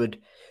Oxford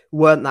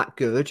weren't that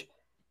good,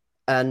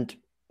 and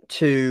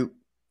 2,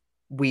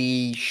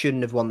 we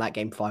shouldn't have won that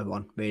game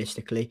 5-1,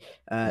 realistically.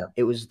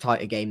 It was a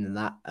tighter game than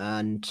that,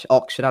 and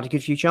Oxford had a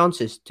good few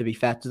chances, to be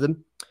fair to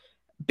them.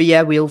 But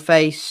yeah, we'll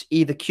face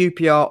either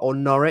QPR or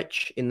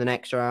Norwich in the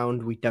next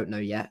round. We don't know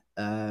yet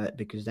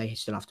because they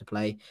still have to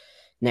play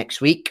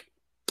next week.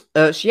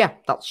 So yeah,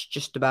 that's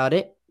just about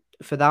it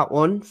for that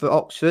one, for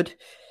Oxford.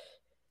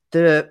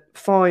 The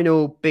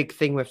final big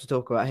thing we have to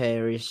talk about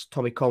here is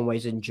Tommy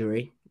Conway's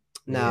injury.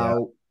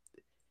 Now,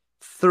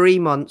 3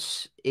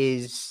 months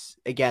is,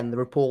 again, the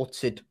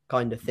reported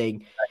kind of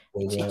thing.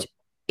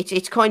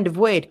 It's kind of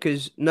weird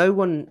because no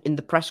one in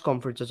the press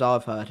conferences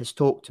I've heard has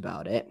talked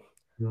about it.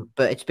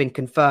 But it's been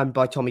confirmed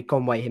by Tommy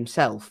Conway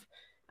himself.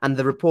 And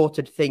the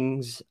reported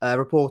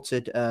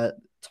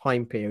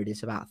time period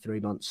is about 3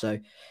 months. So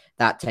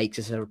that takes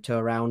us to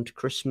around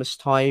Christmas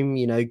time,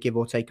 give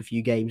or take a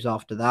few games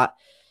after that.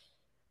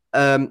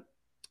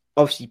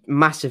 Obviously,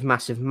 massive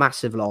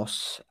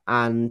loss.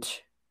 And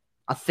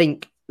I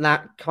think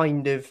that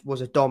kind of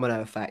was a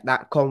domino effect,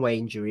 that Conway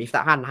injury. If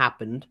that hadn't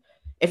happened,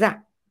 if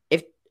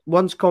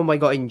once Conway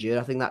got injured,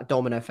 I think that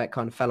domino effect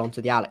kind of fell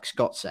onto the Alex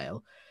Scott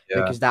sale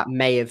Yeah. because that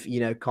may have,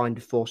 kind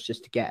of forced us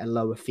to get a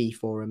lower fee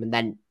for him and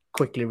then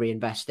quickly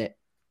reinvest it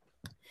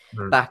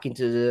back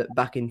into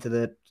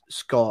the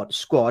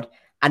squad,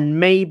 and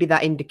maybe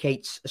that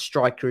indicates a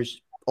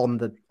striker's on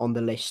the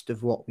list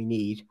of what we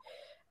need.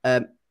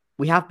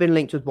 We have been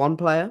linked with one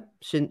player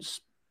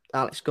since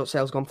Alex Scott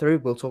sale's gone through.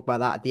 We'll talk about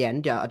that at the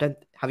end. Yeah,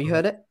 have you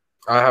heard it?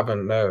 I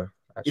haven't, no,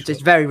 It's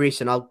actually. very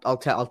recent. I'll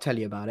tell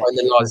you about it. In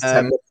the last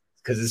 10 minutes,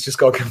 because it's just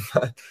got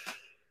confirmed.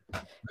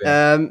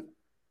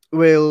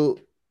 We'll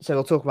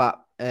talk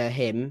about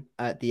him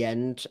at the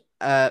end.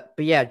 But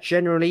yeah,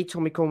 generally,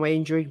 Tommy Conway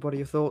injury. What are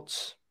your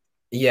thoughts?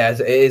 Yeah,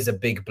 it is a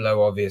big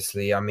blow,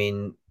 obviously. I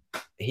mean,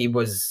 it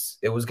was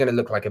going to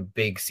look like a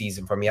big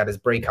season from him. He had his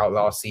breakout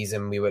last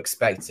season. We were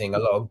expecting a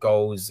lot of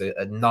goals,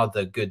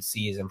 another good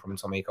season from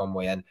Tommy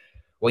Conway. And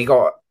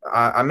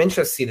I'm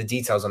interested to see the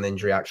details on the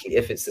injury, actually,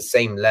 if it's the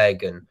same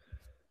leg. And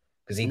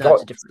because it's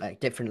a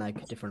different leg.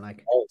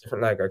 Oh,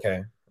 different leg.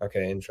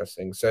 Okay,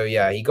 interesting. So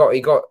yeah, he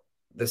got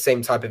the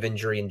same type of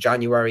injury in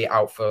January,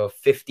 out for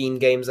 15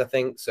 games, I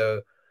think.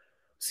 So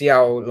see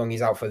how long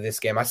he's out for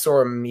this game. I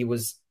saw him, he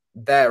was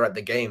there at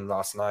the game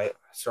last night.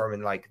 I saw him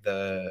in like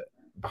the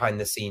behind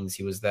the scenes,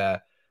 he was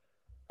there.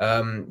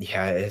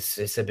 Yeah,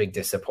 it's a big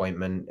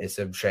disappointment. It's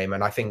a shame.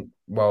 And I think,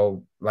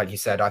 well, like you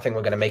said, I think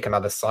we're gonna make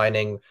another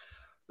signing.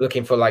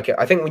 Looking for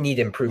I think we need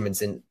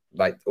improvements in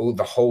like all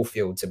the whole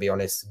field, to be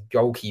honest.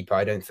 Goalkeeper,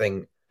 I don't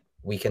think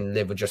we can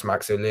live with just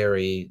Max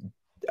O'Leary.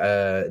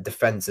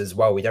 Defense as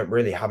well. We don't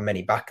really have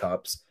many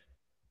backups.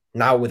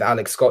 Now with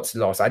Alex Scott's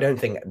loss, I don't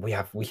think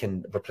we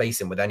can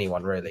replace him with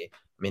anyone really.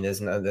 I mean,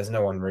 there's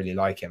no one really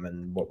like him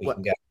and what we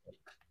can get.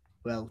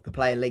 Well, the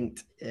player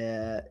linked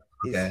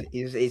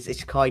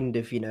is kind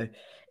of,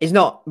 it's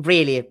not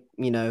really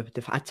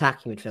the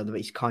attacking midfielder, but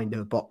he's kind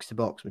of a box to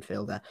box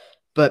midfielder.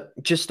 But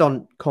just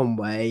on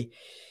Conway,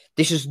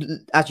 this is,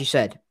 as you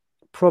said,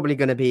 probably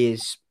going to be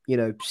his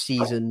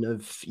season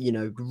of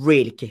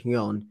really kicking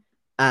on.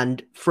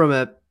 And from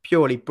a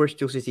purely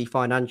Bristol City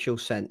financial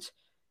sense,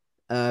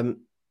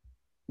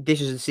 this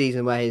is a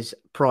season where his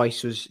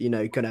price was,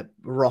 going to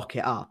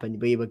rocket up,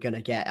 and we were going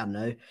to get, I don't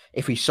know,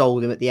 if we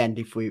sold him at the end,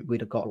 if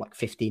we'd have got like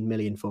 15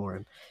 million for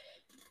him.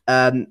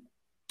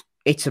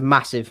 It's a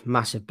massive,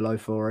 massive blow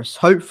for us.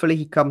 Hopefully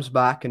he comes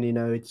back and,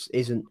 it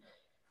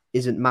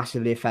isn't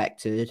massively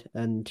affected.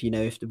 And,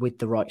 if with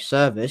the right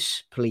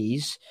service,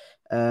 please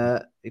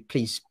recruit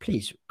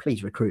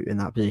in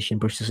that position,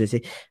 Bristol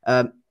City.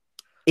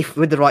 If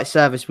with the right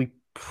service,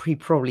 he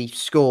probably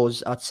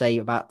scores, I'd say,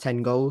 about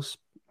 10 goals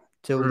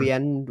till the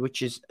end,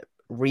 which is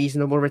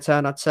reasonable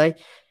return, I'd say.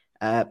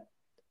 But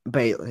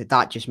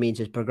that just means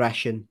his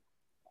progression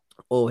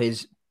or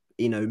his,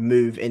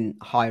 move in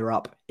higher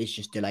up is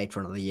just delayed for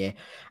another year.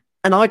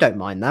 And I don't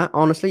mind that,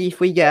 honestly. If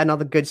we get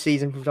another good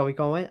season from Tommy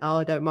Conway,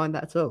 I don't mind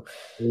that at all.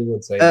 We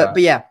would say that.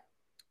 But yeah,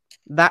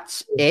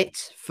 that's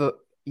it for...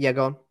 Yeah,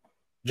 go on.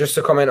 Just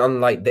to comment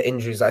on like the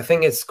injuries, I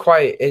think it's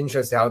quite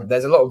interesting how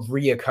there's a lot of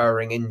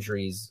reoccurring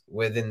injuries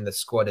within the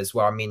squad as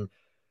well. I mean,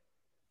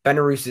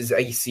 Benarous's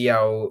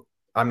ACL,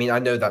 I mean, I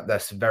know that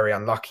that's very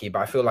unlucky, but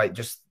I feel like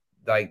just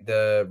like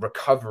the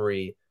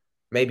recovery,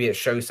 maybe it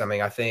shows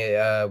something. I think,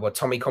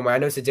 Tommy Conway, I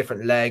know it's a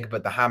different leg,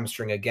 but the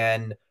hamstring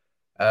again,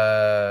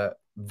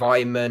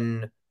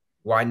 Vyman,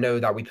 well, I know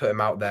that we put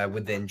him out there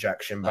with the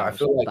injection, but I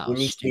feel like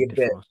we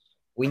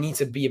need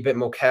to be a bit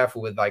more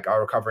careful with like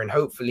our recovery. And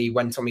hopefully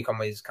when Tommy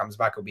Conway comes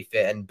back, he'll be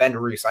fit. And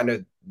Benarouz, I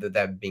know that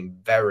they're being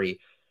very,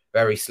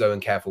 very slow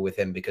and careful with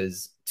him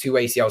because 2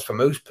 ACLs for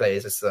most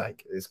players, it's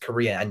like it's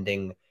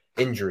career-ending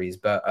injuries.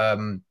 But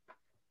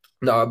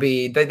no,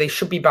 they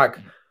should be back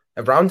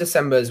around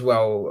December as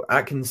well.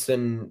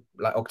 Atkinson,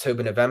 like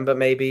October, November,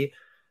 maybe.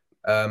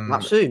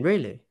 Not soon,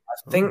 really. I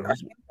think I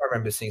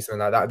remember seeing something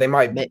like that. They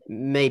might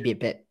maybe a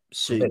bit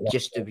soon,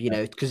 just to,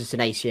 because it's an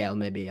ACL.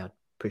 Maybe I'd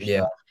push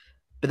that.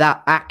 But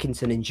that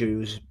Atkinson injury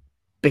was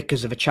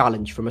because of a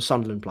challenge from a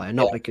Sunderland player,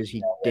 not because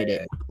he did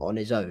it on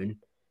his own.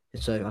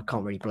 So I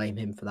can't really blame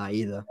him for that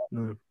either.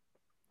 No.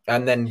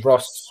 And then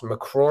Ross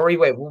McCrory.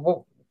 Wait,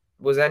 what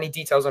was there any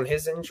details on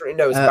his injury?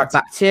 No,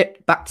 it's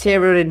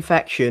bacterial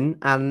infection,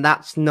 and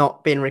that's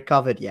not been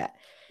recovered yet.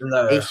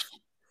 No, it's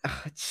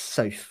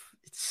so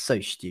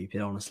stupid.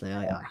 Honestly,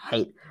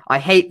 I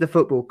hate the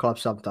football club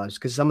sometimes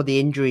because some of the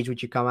injuries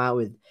which you come out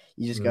with,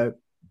 you just go,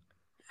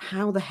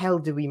 how the hell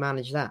do we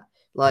manage that?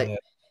 Like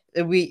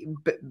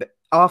but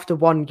after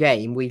one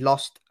game, we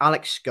lost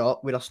Alex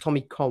Scott, we lost Tommy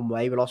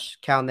Conway, we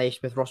lost Cal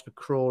Naismith, Ross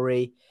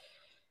McCrory,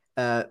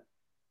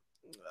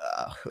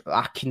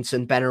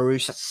 Atkinson,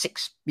 Benarouz. That's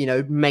 6,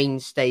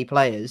 mainstay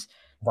players.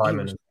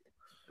 Vyman.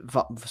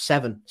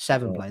 7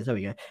 players. There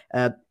we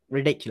go.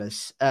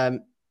 Ridiculous.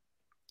 Anything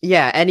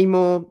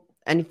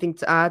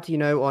to add?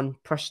 On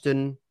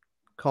Preston,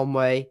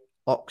 Conway,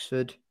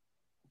 Oxford.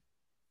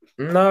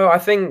 No, I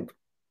think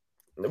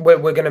we're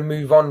going to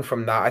move on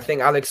from that. I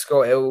think Alex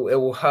Scott, it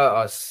will hurt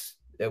us.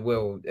 It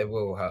will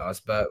hurt us,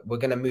 but we're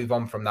going to move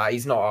on from that.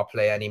 He's not our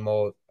player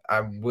anymore.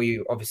 And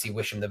we obviously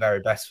wish him the very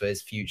best for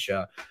his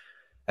future.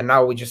 And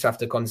now we just have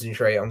to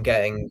concentrate on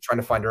trying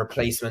to find a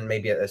replacement,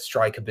 maybe at a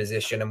striker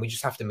position. And we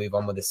just have to move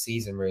on with the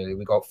season, really.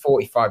 We got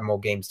 45 more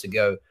games to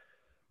go.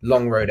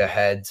 Long road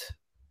ahead.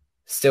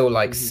 Still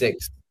like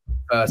 6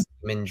 first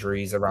team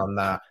injuries around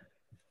that.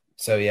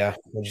 So yeah,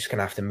 we're just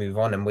gonna have to move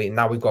on. And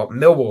now we've got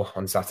Millwall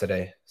on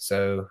Saturday.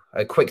 So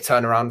a quick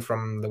turnaround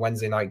from the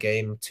Wednesday night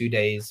game, 2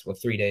 days or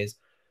 3 days.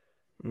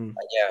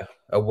 Yeah,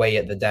 away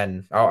at the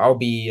Den. I'll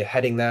be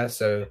heading there,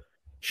 so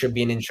should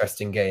be an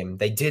interesting game.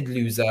 They did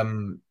lose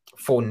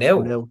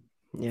 4-0.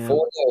 Yeah.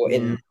 4-0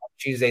 in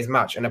Tuesday's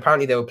match, and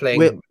apparently they were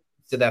playing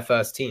to their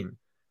first team.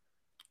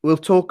 We'll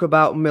talk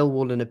about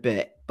Millwall in a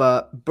bit,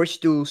 but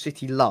Bristol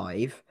City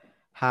Live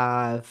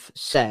have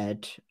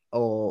said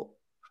or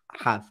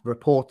have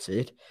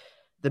reported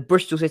that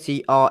Bristol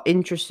City are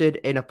interested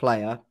in a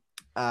player,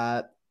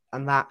 and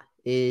that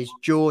is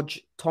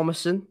George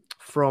Thomason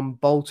from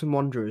Bolton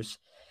Wanderers.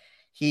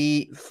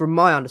 He, from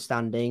my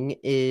understanding,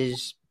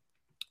 is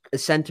a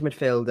centre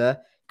midfielder,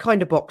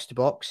 kind of box to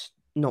box,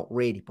 not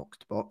really box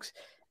to box.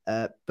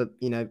 But,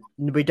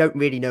 we don't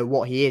really know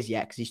what he is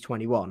yet because he's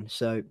 21.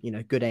 So,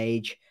 good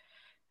age.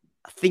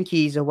 I think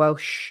he's a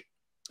Welsh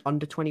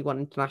under 21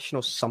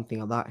 international, something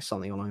like that,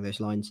 something along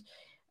those lines.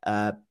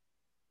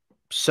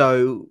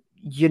 So,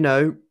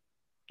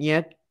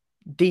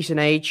 decent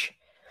age.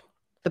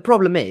 The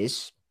problem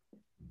is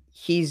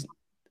he's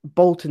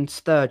Bolton's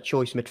third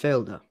choice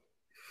midfielder.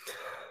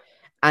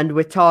 And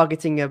we're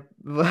targeting your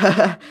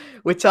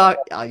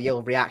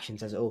reaction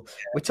says it all.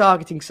 We're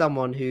targeting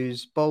someone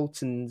who's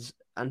Bolton's,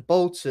 and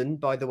Bolton,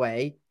 by the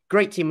way,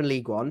 great team in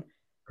League One.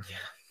 Yeah.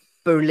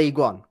 But in League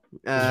One,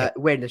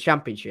 we're in the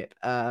Championship.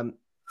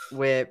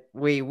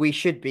 We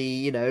should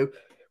be,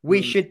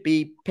 we should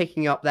be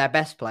picking up their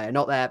best player,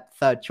 not their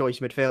third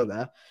choice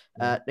midfielder.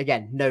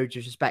 Again, no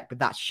disrespect, but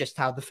that's just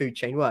how the food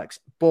chain works.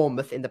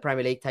 Bournemouth in the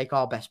Premier League take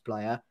our best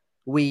player.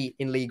 We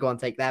in League One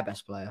take their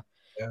best player.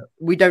 Yeah.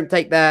 We don't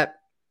take their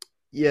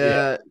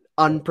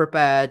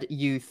unprepared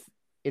youth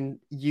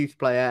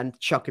player and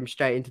chuck him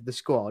straight into the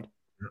squad.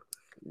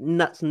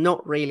 That's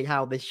not really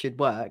how this should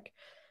work.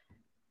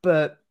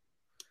 But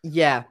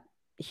yeah,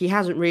 he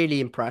hasn't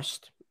really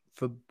impressed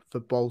for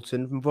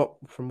Bolton.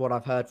 From what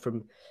I've heard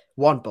from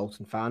one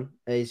Bolton fan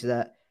is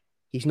that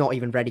he's not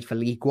even ready for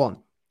League One,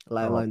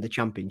 let alone the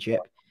Championship.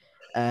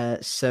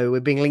 So we're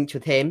being linked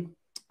with him.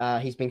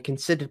 He's been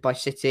considered by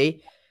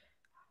City.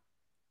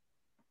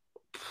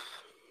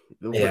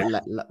 Yeah.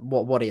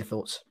 What are your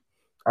thoughts?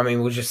 I mean,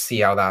 we'll just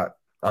see how that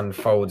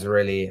unfolds,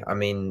 really. I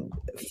mean,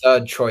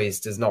 third choice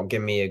does not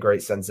give me a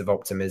great sense of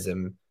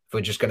optimism. If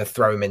we're just going to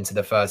throw him into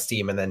the first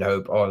team and then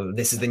hope,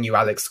 this is the new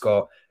Alex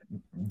Scott,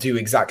 do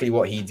exactly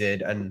what he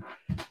did. And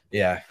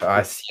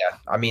I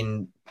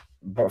mean,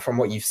 but from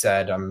what you've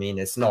said, I mean,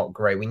 it's not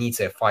great. We need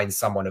to find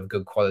someone of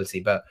good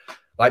quality. But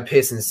like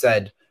Pearson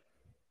said,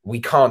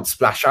 we can't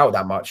splash out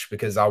that much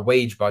because our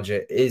wage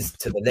budget is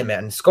to the limit.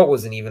 And Scott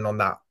wasn't even on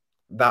that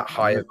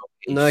high.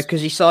 No, because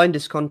he signed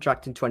his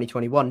contract in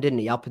 2021, didn't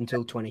he? Up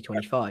until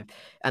 2025.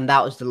 And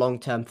that was the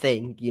long-term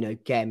thing,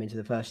 get him into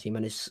the first team.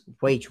 And his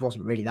wage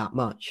wasn't really that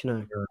much,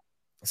 no.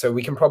 So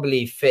we can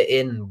probably fit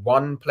in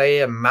one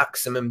player,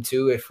 maximum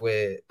two, if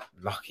we're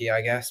lucky,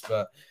 I guess.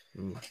 But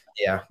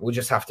yeah, we'll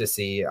just have to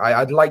see.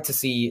 I'd like to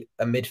see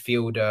a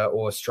midfielder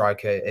or a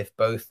striker. If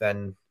both,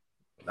 then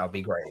that'll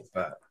be great.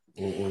 But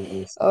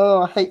we'll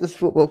I hate this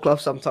football club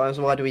sometimes.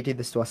 Why do we do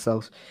this to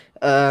ourselves?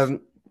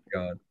 God.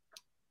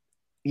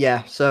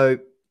 Yeah, so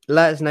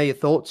let us know your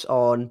thoughts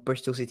on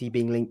Bristol City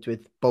being linked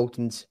with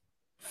Bolton's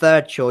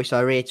third choice.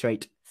 I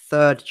reiterate,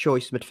 third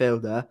choice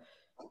midfielder.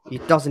 He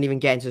doesn't even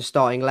get into the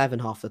starting 11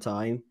 half the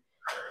time.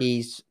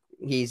 He's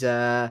in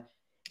their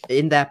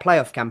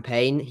playoff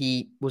campaign.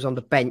 He was on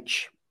the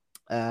bench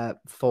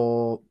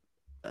for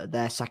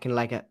their second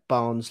leg at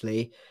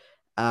Barnsley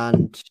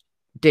and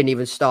didn't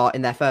even start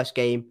in their first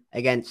game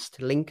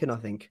against Lincoln, I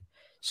think.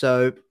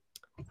 So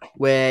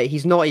where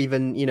he's not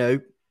even,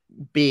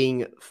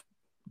 being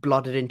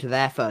blooded into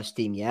their first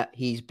team yet.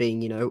 He's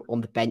being,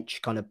 on the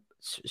bench, kind of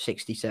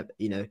 67,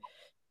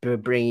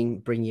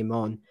 bringing him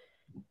on.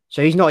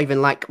 So he's not even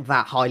like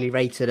that highly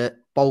rated at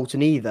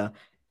Bolton either.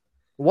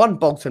 One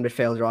Bolton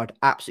midfielder I'd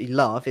absolutely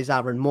love is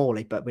Aaron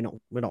Morley, but we're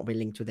not being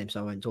linked with him, so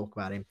I won't talk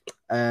about him.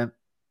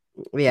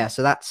 Yeah,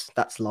 so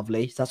that's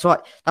lovely. That's why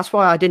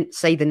I didn't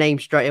say the name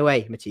straight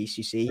away, Matisse.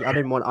 You see,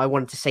 I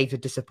wanted to save the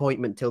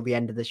disappointment till the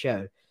end of the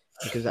show,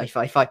 because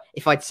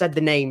if I'd said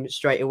the name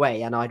straight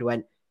away and I'd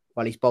went,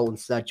 well, he's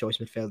Bolton's third choice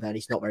midfielder and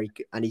he's not very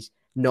good, and he's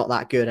not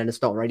that good and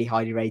it's not really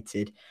highly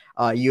rated,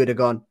 you would have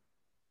gone,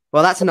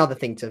 well, that's another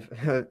thing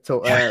to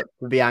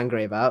be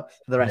angry about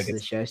for the rest of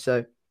the show.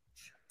 So,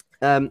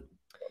 so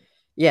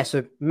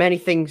many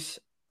things.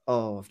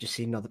 Oh, I've just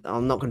seen another.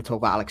 I'm not going to talk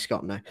about Alex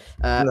Scott now.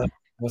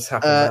 What's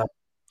happened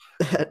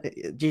now?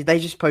 They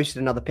just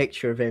posted another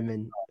picture of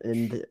him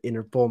in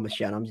a Bournemouth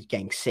shirt, and I'm just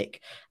getting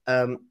sick.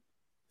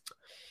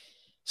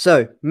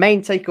 So,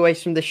 main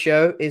takeaways from the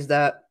show is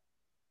that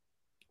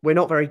we're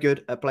not very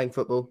good at playing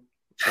football.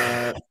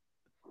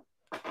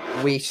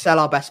 We sell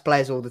our best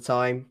players all the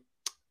time.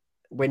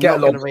 We're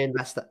not going to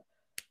reinvest that.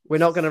 We're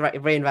not going to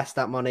reinvest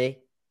that money.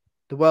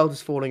 The world is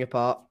falling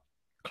apart.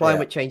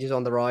 Climate change is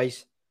on the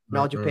rise.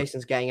 Nigel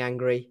Pearson's getting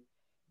angry.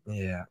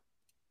 Yeah.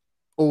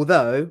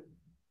 Although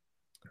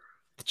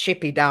the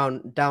chippy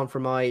down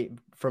from my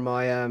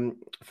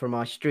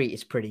street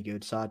is pretty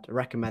good, so I'd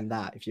recommend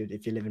that if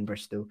you live in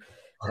Bristol.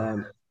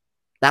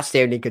 That's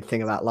the only good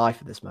thing about life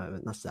at this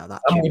moment. That's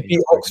that. And we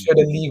beat Oxford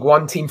in League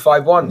One, team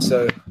 5-1.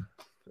 So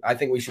I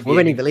think we should. We're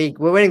winning the league.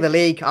 We're winning the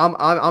league.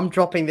 I'm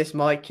dropping this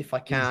mic if I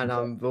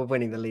can. We're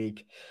winning the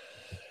league.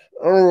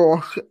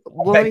 Oh,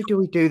 why do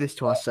we do this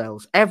to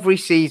ourselves? Every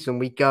season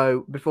we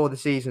go before the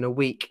season a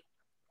week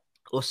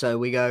or so.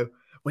 We go.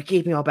 We're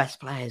keeping our best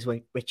players.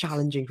 We're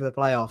challenging for the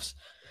playoffs.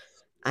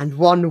 And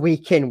 1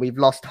 week in, we've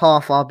lost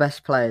half our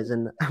best players,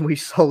 and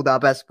we've sold our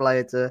best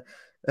player to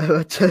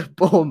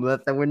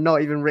Bournemouth, and we're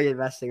not even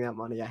reinvesting that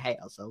money. I hate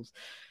ourselves.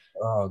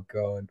 Oh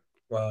God.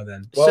 Well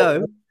then.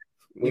 So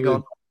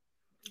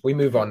we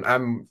move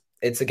on.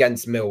 It's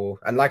against Millwall,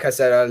 and like I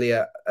said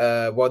earlier,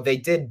 they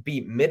did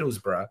beat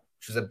Middlesbrough,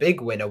 which was a big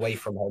win away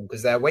from home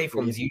because their away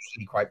form is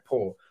usually quite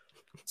poor.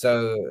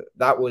 So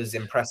that was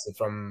impressive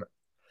from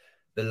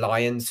the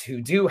Lions,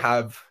 who do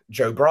have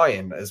Joe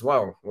Bryan as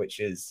well, which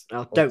is...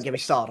 don't get me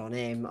started on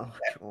him. Oh,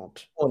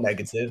 God. More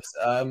negatives.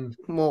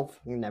 More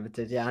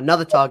negatives, yeah.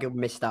 Another target we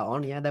missed out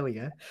on. Yeah, there we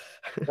go.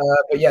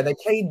 But yeah, they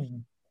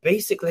played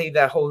basically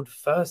their whole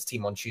first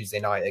team on Tuesday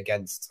night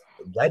against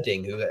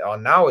Reading, who are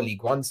now a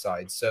League One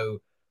side.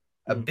 So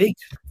a big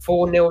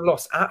 4-0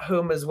 loss at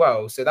home as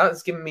well. So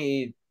that's given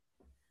me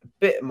a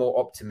bit more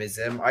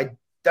optimism. I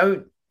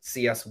don't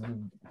see us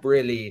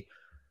really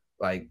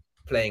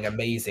playing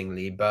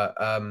amazingly, but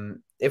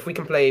if we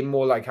can play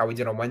more like how we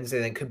did on Wednesday,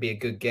 then it could be a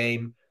good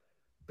game.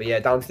 But yeah,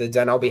 down to the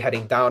Den. I'll be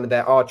heading down.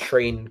 There are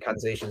train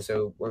cancellations,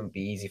 so it won't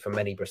be easy for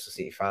many Bristol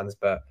City fans,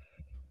 but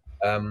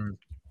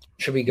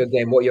should be a good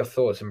game. What are your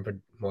thoughts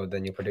and more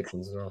than your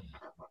predictions as well?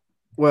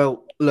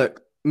 Well,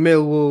 look,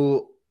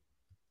 Millwall,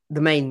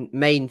 the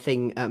main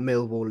thing at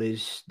Millwall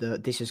is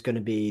that this is going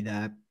to be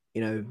their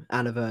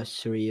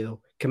anniversary or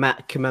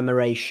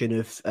commemoration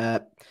of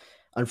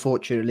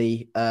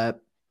unfortunately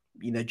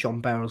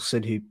John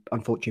Barrelson, who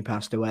unfortunately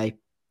passed away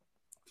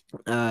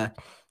a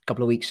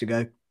couple of weeks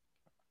ago.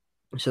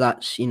 So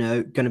that's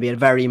going to be a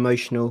very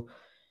emotional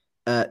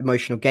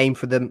game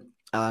for them,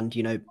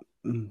 and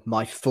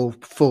my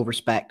full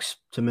respects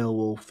to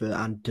Millwall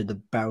and to the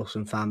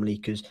Barrelson family,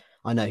 because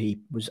I know he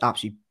was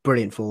absolutely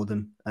brilliant for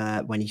them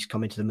when he's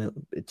come into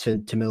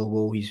to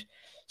Millwall. He's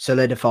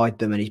solidified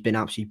them, and he's been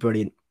absolutely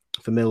brilliant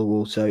for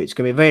Millwall. So it's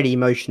going to be a very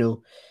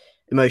emotional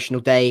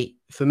day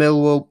for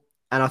Millwall,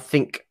 and I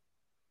think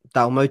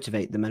that'll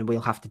motivate them, and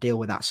we'll have to deal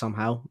with that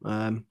somehow.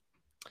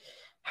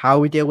 How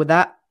we deal with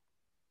that,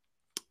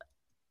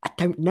 I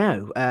don't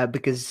know,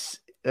 because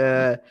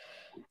I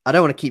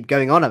don't want to keep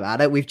going on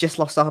about it. We've just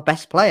lost our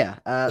best player.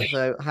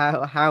 So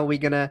how are we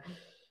going to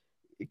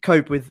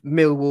cope with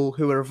Millwall,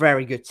 who are a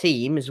very good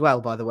team as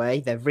well, by the way?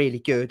 They're really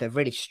good. They're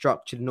really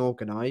structured and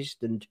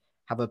organised, and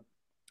have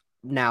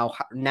now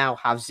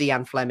have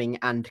Zian Fleming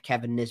and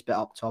Kevin Nisbet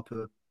up top,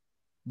 who are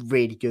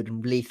really good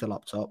and lethal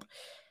up top.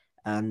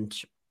 And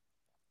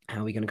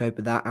how are we going to cope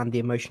with that and the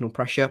emotional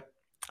pressure?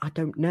 I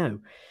don't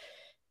know.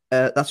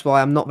 That's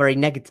why I'm not very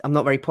negative. I'm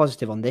not very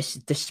positive on this,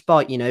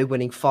 despite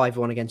winning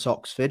 5-1 against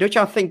Oxford, which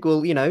I think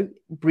will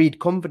breed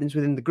confidence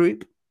within the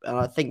group. And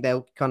I think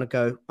they'll kind of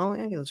go, oh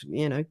yeah,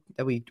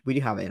 we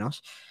do have it in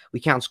us. We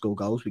can score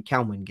goals. We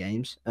can win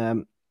games. I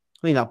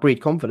think that'll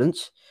breed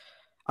confidence.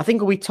 I think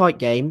it'll be a tight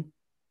game,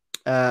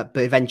 but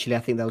eventually I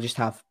think they'll just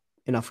have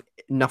enough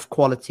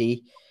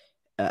quality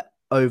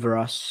over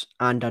us,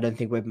 and I don't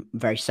think we're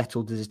very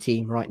settled as a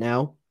team right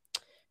now.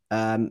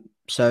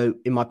 So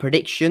in my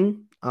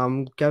prediction,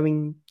 I'm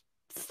going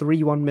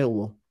 3-1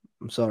 Millwall.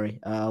 I'm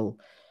sorry. Okay.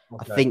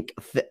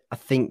 I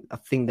think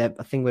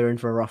we're in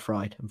for a rough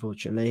ride,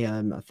 unfortunately.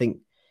 I think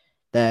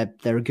they're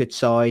a good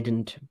side,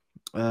 and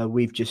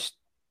we've just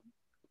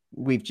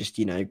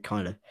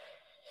kind of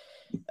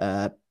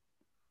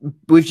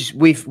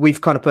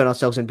we've kind of put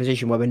ourselves in a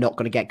position where we're not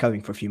going to get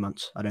going for a few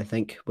months. I don't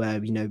think,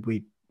 where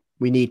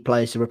we need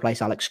players to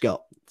replace Alex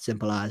Scott,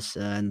 simple as,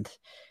 and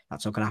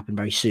that's not going to happen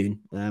very soon.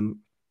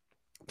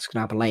 It's going to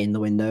happen late in the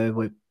window.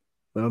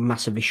 We're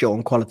massively short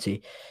on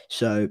quality,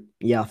 so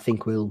yeah, I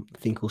think we'll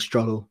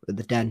struggle at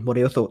the Den. What are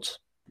your thoughts?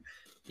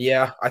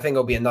 Yeah, I think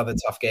it'll be another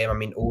tough game. I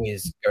mean,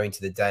 always going to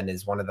the Den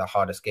is one of the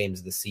hardest games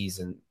of the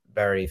season.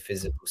 Very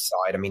physical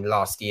side. I mean,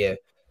 last year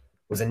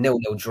was a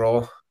 0-0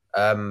 draw.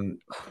 Yeah,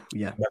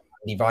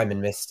 Andy Weimann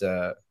missed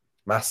a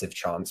massive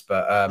chance,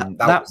 but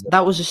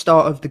that was the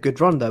start of the good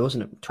run, though,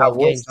 wasn't it? 12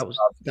 games. That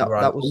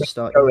was the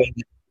start.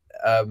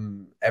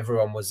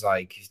 Everyone was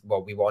like,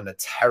 well, we were on a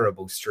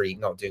terrible streak,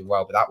 not doing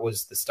well, but that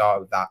was the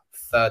start of that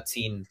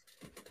 13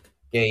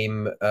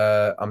 game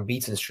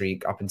unbeaten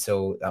streak up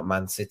until that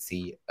Man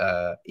City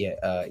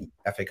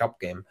FA Cup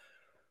game.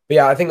 But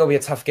yeah, I think it'll be a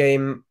tough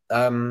game.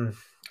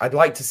 I'd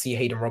like to see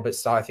Hayden Roberts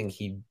start. I think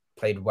he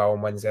played well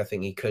on Wednesday. I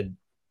think he could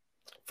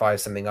fire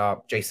something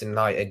up. Jason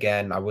Knight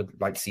again. I would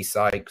like to see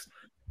Sykes.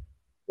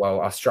 Well,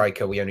 our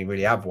striker, we only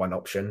really have one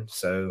option,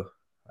 so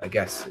I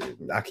guess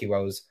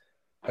Akiwell's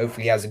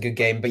hopefully has a good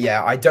game. But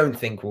yeah, I don't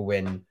think we'll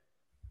win.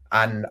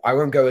 And I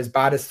won't go as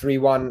bad as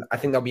 3-1. I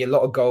think there'll be a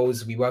lot of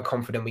goals. We were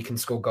confident we can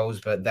score goals,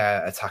 but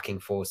their attacking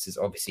force is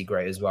obviously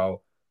great as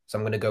well. So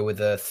I'm going to go with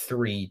a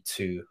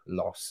 3-2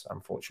 loss,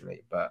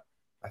 unfortunately. But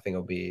I think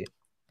it'll be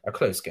a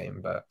close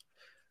game, but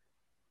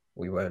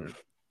we won't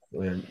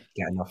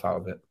get enough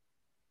out of it.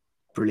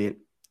 Brilliant.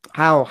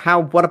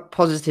 What a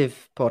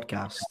positive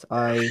podcast.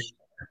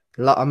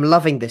 I'm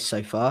loving this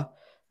so far.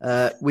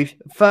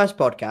 First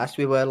podcast,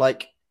 we were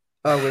like,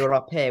 oh, we were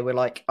up here. We're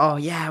like, oh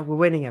yeah, we're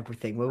winning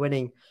everything. We're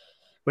winning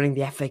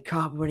the FA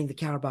Cup, winning the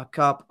Carabao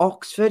Cup.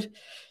 Oxford,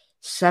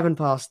 7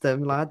 past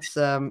them, lads.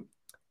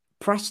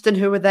 Preston,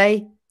 who are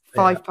they?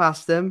 5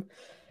 past them.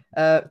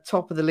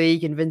 Top of the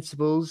league,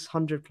 Invincibles,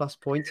 100 plus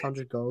points,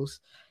 100 goals.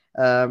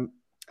 And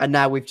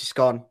now we've just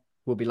gone,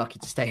 we'll be lucky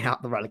to stay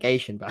out the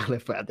relegation battle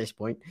if we're at this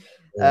point.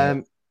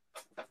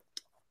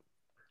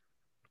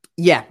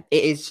 Yeah,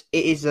 it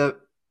is a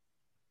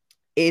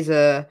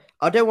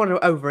I don't want to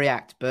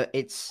overreact, but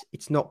it's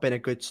not been a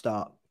good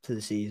start to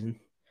the season.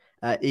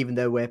 Even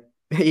though we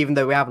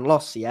haven't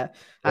lost yet,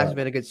 it hasn't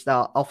been a good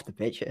start off the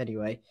pitch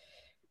anyway.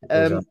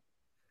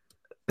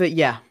 But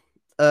yeah,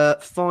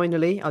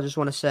 finally, I just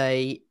want to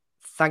say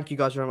thank you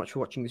guys very much for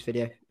watching this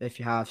video. If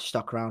you have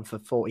stuck around for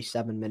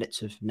 47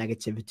 minutes of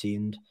negativity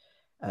and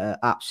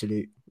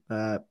absolute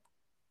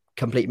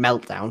complete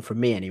meltdown from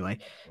me anyway.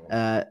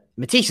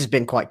 Matisse has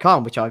been quite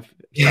calm, which I've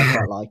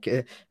quite like.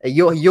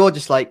 You're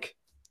just like,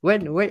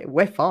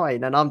 we're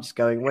fine, and I'm just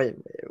going,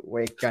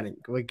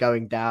 we're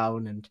going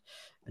down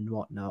and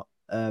whatnot.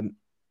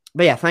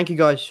 But yeah, thank you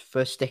guys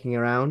for sticking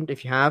around.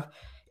 If you have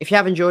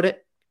enjoyed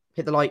it,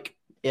 hit the like.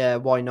 Yeah,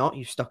 why not?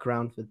 You've stuck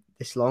around for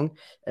this long.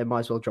 Might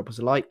as well drop us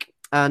a like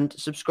and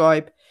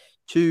subscribe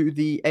to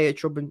the AH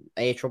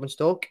Robbins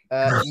talk.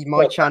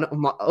 My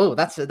channel.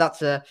 That's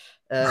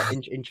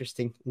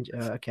interesting.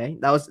 Okay,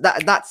 that's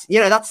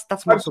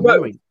muscle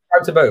memory.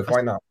 Subscribe to both.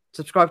 Why not?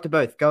 Subscribe to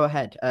both. Go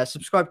ahead.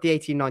 Subscribe to the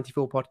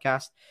 1894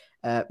 podcast.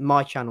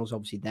 My channel's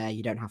obviously there.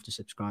 You don't have to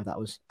subscribe. That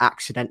was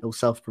accidental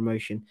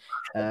self-promotion.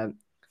 My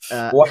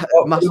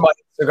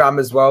Instagram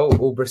as well,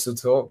 All Bristol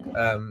Talk.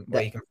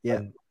 Where you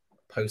can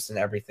post and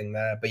everything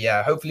there. But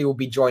yeah, hopefully we'll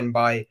be joined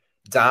by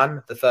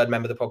Dan, the third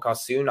member of the podcast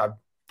soon. I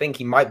think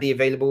he might be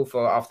available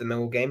for after the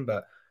Millwall game,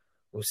 but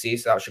we'll see.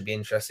 So that should be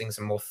interesting.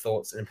 Some more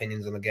thoughts and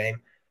opinions on the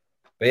game.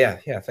 But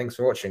yeah, thanks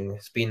for watching.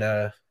 It's been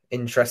a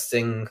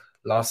interesting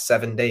last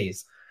 7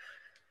 days.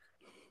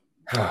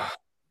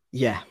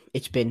 Yeah,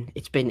 it's been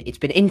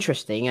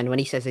interesting, and when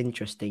he says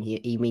interesting,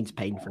 he means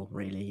painful.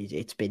 Really,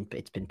 it's been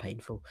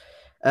painful.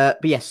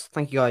 But yes,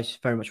 thank you guys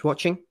very much for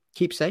watching.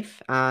 Keep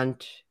safe,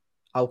 and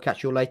I'll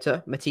catch you all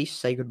later. Matisse,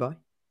 say goodbye.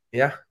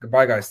 Yeah,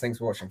 goodbye, guys. Thanks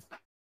for watching.